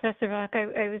 Thank you, Professor Wac.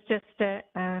 I was just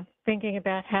thinking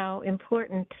about how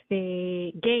important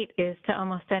the gait is to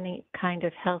almost any kind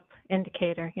of health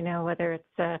indicator, you know, whether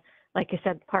it's, like you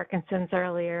said, Parkinson's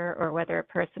earlier, or whether a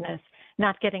person is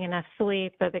not getting enough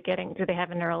sleep, or do they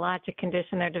have a neurologic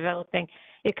condition they're developing.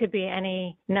 It could be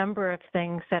any number of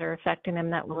things that are affecting them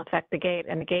that will affect the gait,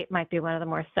 and the gait might be one of the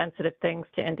more sensitive things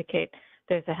to indicate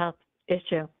there's a health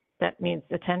issue that needs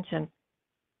attention.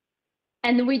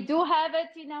 And we do have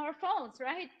it in our phones,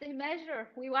 right? They measure,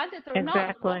 we want it or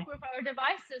Exactly. not, with our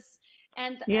devices.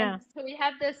 And, yeah. and so we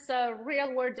have this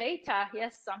real world data.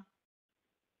 Yes.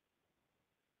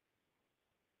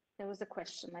 There was a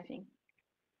question, I think.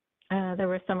 There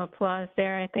was some applause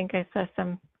there. I think I saw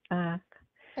some.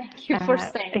 Thank you for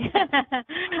saying.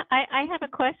 I have a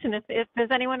question. If does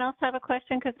anyone else have a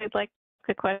question? Because I'd like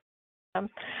a question.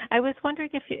 I was wondering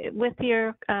if you, with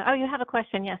your, oh, you have a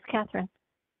question. Yes, Catherine.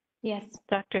 Yes.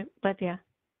 Dr. Lydia.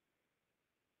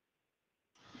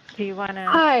 Do you want to?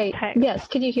 Hi. Yes.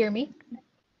 Can you hear me?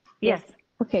 Yes.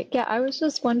 Okay. Yeah. I was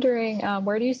just wondering,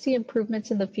 where do you see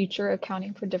improvements in the future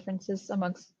accounting for differences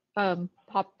amongst the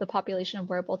population of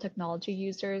wearable technology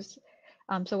users?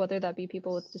 So whether that be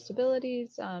people with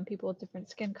disabilities, people with different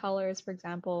skin colors, for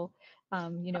example,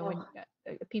 you know, when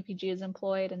PPG is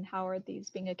employed, and how are these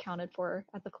being accounted for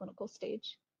at the clinical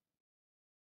stage?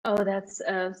 Oh, that's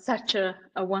such a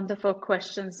wonderful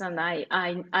questions, and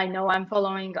I know I'm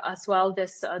following as well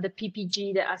this the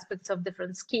PPG, the aspects of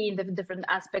different skin, the different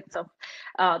aspects of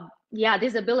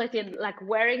disability, and like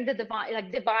wearing the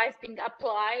device being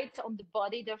applied on the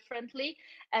body differently.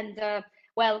 And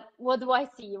well, what do I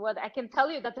see? What I can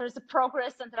tell you that there's a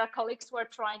progress, and our colleagues were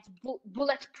trying to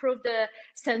bulletproof the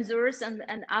sensors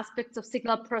and aspects of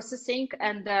signal processing,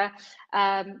 and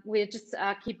we just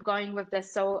keep going with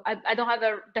this. So I don't have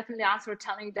a definitely answer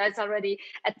telling you that's already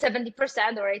at 70%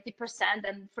 or 80%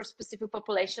 and for specific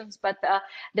populations, but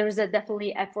there is a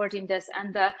definitely effort in this.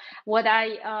 And what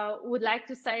I would like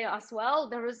to say as well,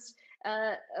 there is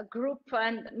a group,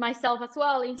 and myself as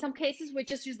well, in some cases we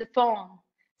just use the phone.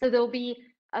 So there will be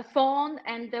a phone,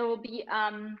 and there will be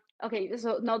okay,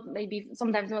 so not maybe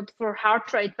sometimes not for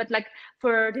heart rate, but like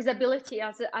for disability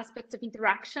as aspects of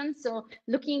interaction. So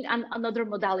looking at other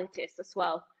modalities as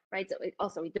well, right?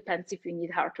 So it depends if you need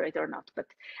heart rate or not. But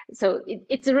so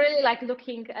it's really like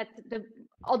looking at the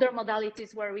other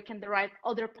modalities where we can derive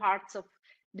other parts of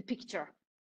the picture.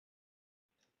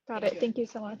 Got it. Thank you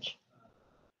so much.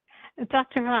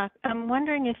 Dr. Wac, I'm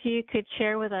wondering if you could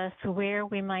share with us where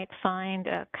we might find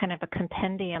a kind of a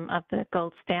compendium of the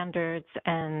gold standards,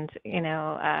 and, you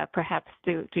know, perhaps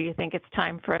do you think it's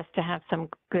time for us to have some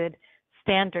good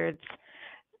standards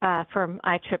from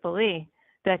IEEE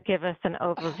that give us an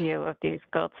overview of these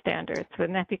gold standards?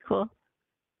 Wouldn't that be cool?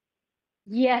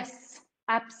 Yes,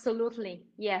 absolutely.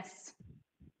 Yes.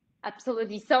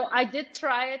 Absolutely. So I did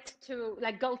try it to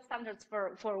like gold standards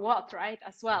for what, right?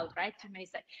 As well, right? You may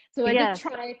say. So I did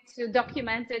try to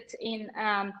document it in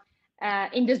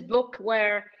this book,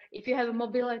 where if you have a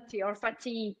mobility or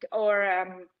fatigue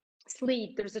or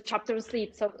sleep, there's a chapter on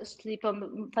sleep, so sleep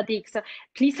on fatigue. So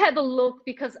please have a look,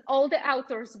 because all the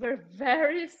authors were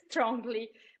very strongly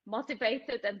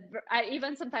motivated, and I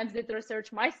even sometimes did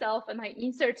research myself, and I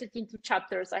inserted into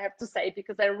chapters, I have to say,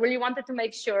 because I really wanted to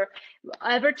make sure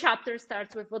every chapter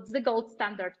starts with what's the gold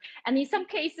standard. And in some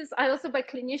cases, I also by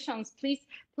clinicians,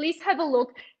 please have a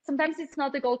look. Sometimes it's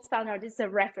not the gold standard, it's a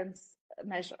reference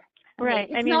measure. Right.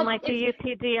 It's I mean, not, like the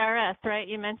UPDRS, right?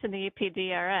 You mentioned the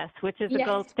UPDRS, which is a Yes.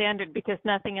 gold standard because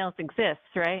nothing else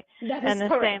exists, right? That And is the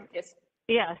correct. same, Yes.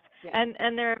 yes. Yeah.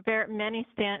 And there are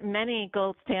many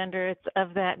gold standards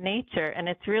of that nature, and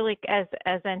it's really as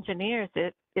engineers,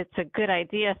 it's a good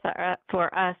idea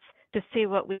for us to see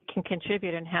what we can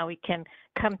contribute and how we can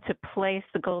come to place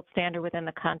the gold standard within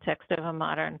the context of a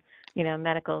modern,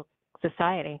 medical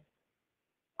society.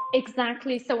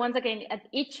 Exactly. So once again, at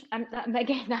each, I'm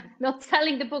not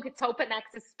selling the book. It's open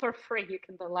access for free. You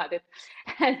can download it.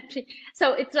 And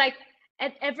so it's like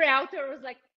at every author was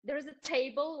like, there's a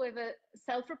table with a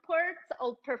self-reports,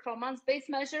 all performance-based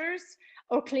measures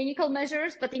or clinical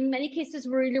measures. But in many cases,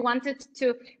 we really wanted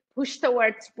to push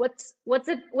towards what's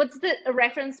the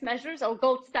reference measures or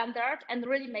gold standard, and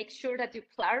really make sure that you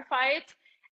clarify it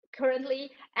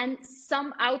currently. And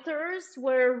some authors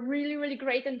were really, really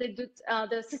great, and they did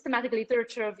the systematic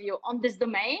literature review on this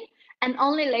domain, and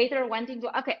only later went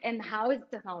into, okay, and how is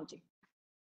the technology?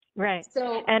 Right.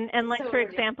 So, and like, for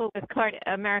really, example, with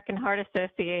American Heart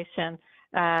Association,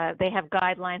 they have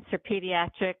guidelines for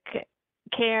pediatric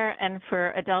care and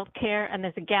for adult care, and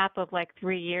there's a gap of like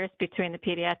 3 years between the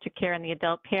pediatric care and the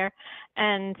adult care.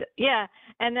 And yeah,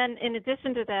 and then in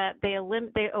addition to that, they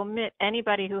omit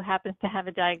anybody who happens to have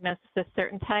a diagnosis of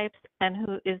certain types and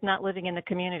who is not living in the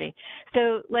community.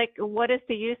 So like, what is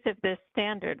the use of this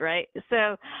standard, right?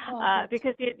 So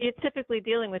because you're typically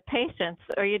dealing with patients,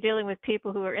 or you're dealing with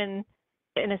people who are in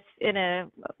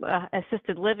a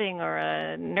assisted living or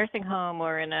a nursing home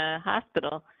or in a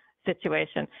hospital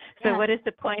situation. So what is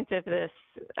the point of this?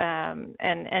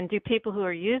 And do people who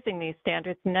are using these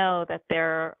standards know that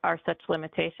there are such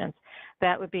limitations?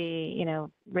 That would be,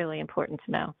 really important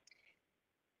to know.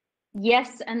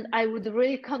 Yes, and I would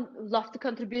really love to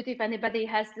contribute if anybody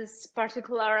has this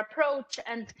particular approach.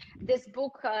 And this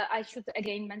book, I should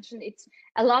again mention, it's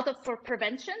a lot for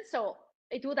prevention. So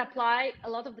it would apply a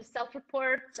lot of the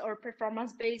self-reports or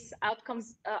performance-based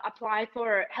outcomes apply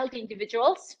for healthy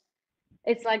individuals.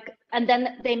 It's like, and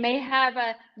then they may have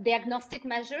a diagnostic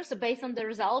measure. So based on the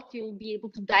result, you'll be able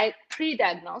to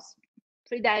pre-diagnose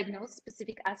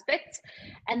specific aspects,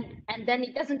 and then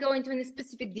it doesn't go into any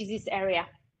specific disease area.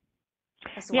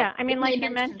 Yeah, I mean, like you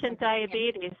mentioned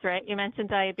diabetes, right? You mentioned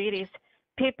diabetes.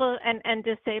 People and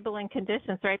disabling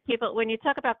conditions, right? People, when you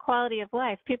talk about quality of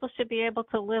life, people should be able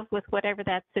to live with whatever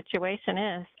that situation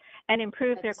is and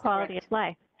improve their quality of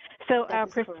life. So our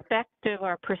perspective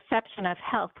or perception of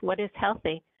health, what is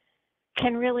healthy,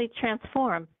 can really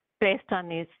transform based on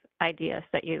these ideas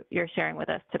that you're sharing with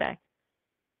us today.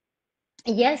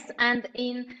 Yes, and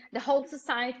in the whole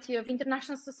society of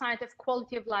International Society of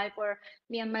Quality of Life, where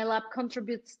me and my lab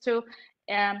contributes to,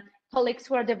 colleagues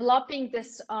who are developing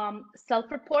this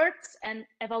self-reports and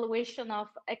evaluation of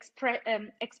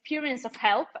experience of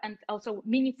health and also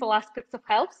meaningful aspects of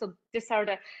health. So these are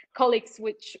the colleagues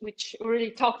which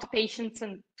really talk to patients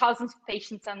and thousands of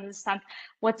patients and understand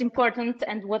what's important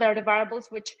and what are the variables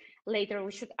which later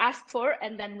we should ask for,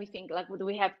 and then we think, like, what do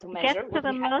we have to measure? Get to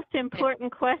the most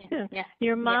important question.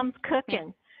 Your mom's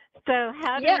cooking. So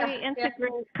how do we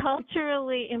integrate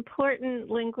culturally important,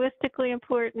 linguistically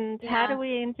important? How do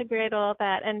we integrate all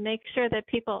that and make sure that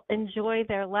people enjoy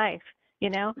their life,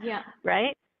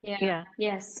 right? Yeah.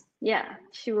 Yes. Yeah.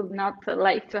 She would not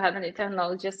like to have any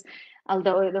technologies,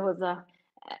 although there was a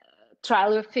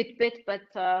trial with Fitbit, but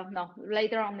no,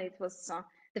 later on it was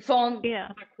the phone,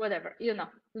 whatever,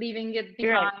 leaving it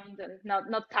behind and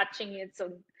not touching it.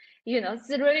 So, it's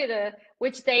really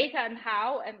which data and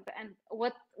how and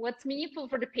what's meaningful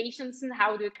for the patients and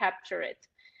how do you capture it,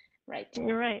 right?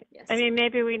 You're right. Yes. I mean,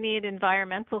 maybe we need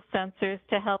environmental sensors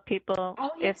to help people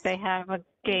if they have a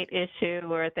gait issue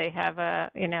or they have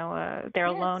they're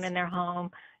alone in their home,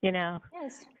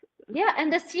 Yes. Yeah,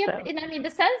 and the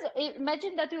sensor,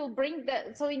 imagine that you will bring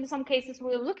so in some cases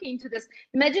we're looking into this.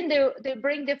 Imagine they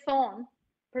bring the phone,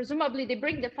 presumably they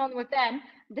bring the phone with them.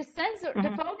 The sensor, the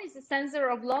phone is a sensor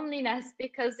of loneliness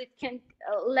because it can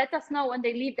let us know when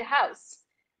they leave the house.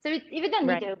 So we don't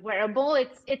need a wearable.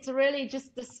 It's really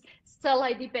just this cell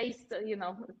ID based,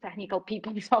 technical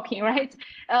people talking, right?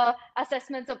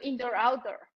 Assessments of indoor,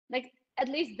 outdoor, like at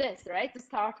least this, right, to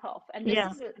start off. And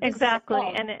this is exactly.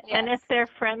 And if their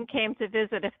friend came to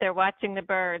visit, if they're watching the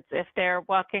birds, if they're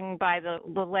walking by the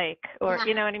lake, or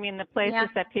you know what I mean, the places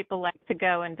that people like to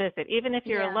go and visit. Even if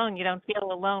you're alone, you don't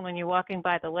feel alone when you're walking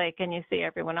by the lake and you see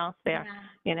everyone else there.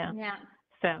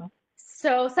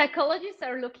 So psychologists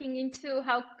are looking into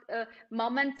how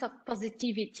moments of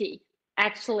positivity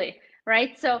actually,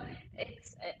 right? So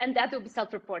and that will be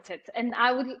self-reported. And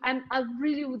I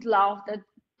really would love that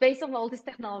based on all these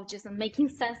technologies and making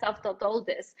sense of all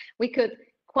this, we could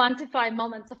quantify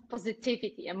moments of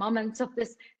positivity and moments of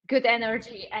this good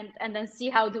energy, and then see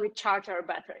how do we charge our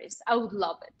batteries. I would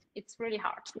love it. It's really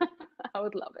hard. I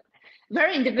would love it.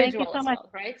 Very individual so as much. well,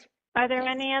 right? Are there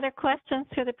Yes. any other questions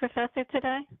for the professor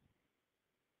today?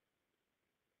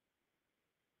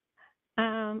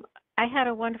 I had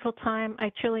a wonderful time.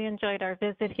 I truly enjoyed our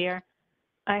visit here.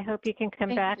 I hope you can come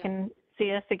Thank back you. and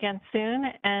see us again soon,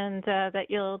 and that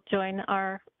you'll join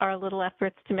our little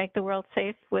efforts to make the world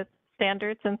safe with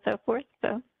standards and so forth.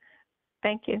 So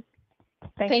thank you.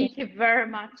 Thank you very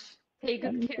much. Take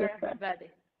good You care, too. everybody.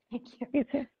 Thank you. You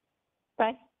too.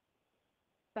 Bye.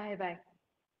 Bye-bye.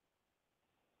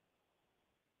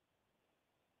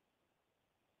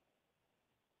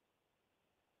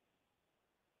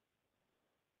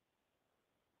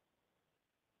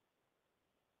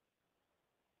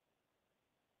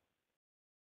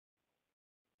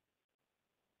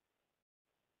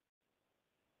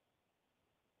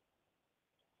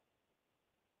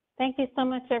 Thank you so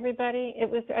much, everybody.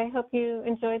 I hope you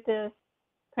enjoyed the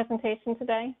presentation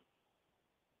today.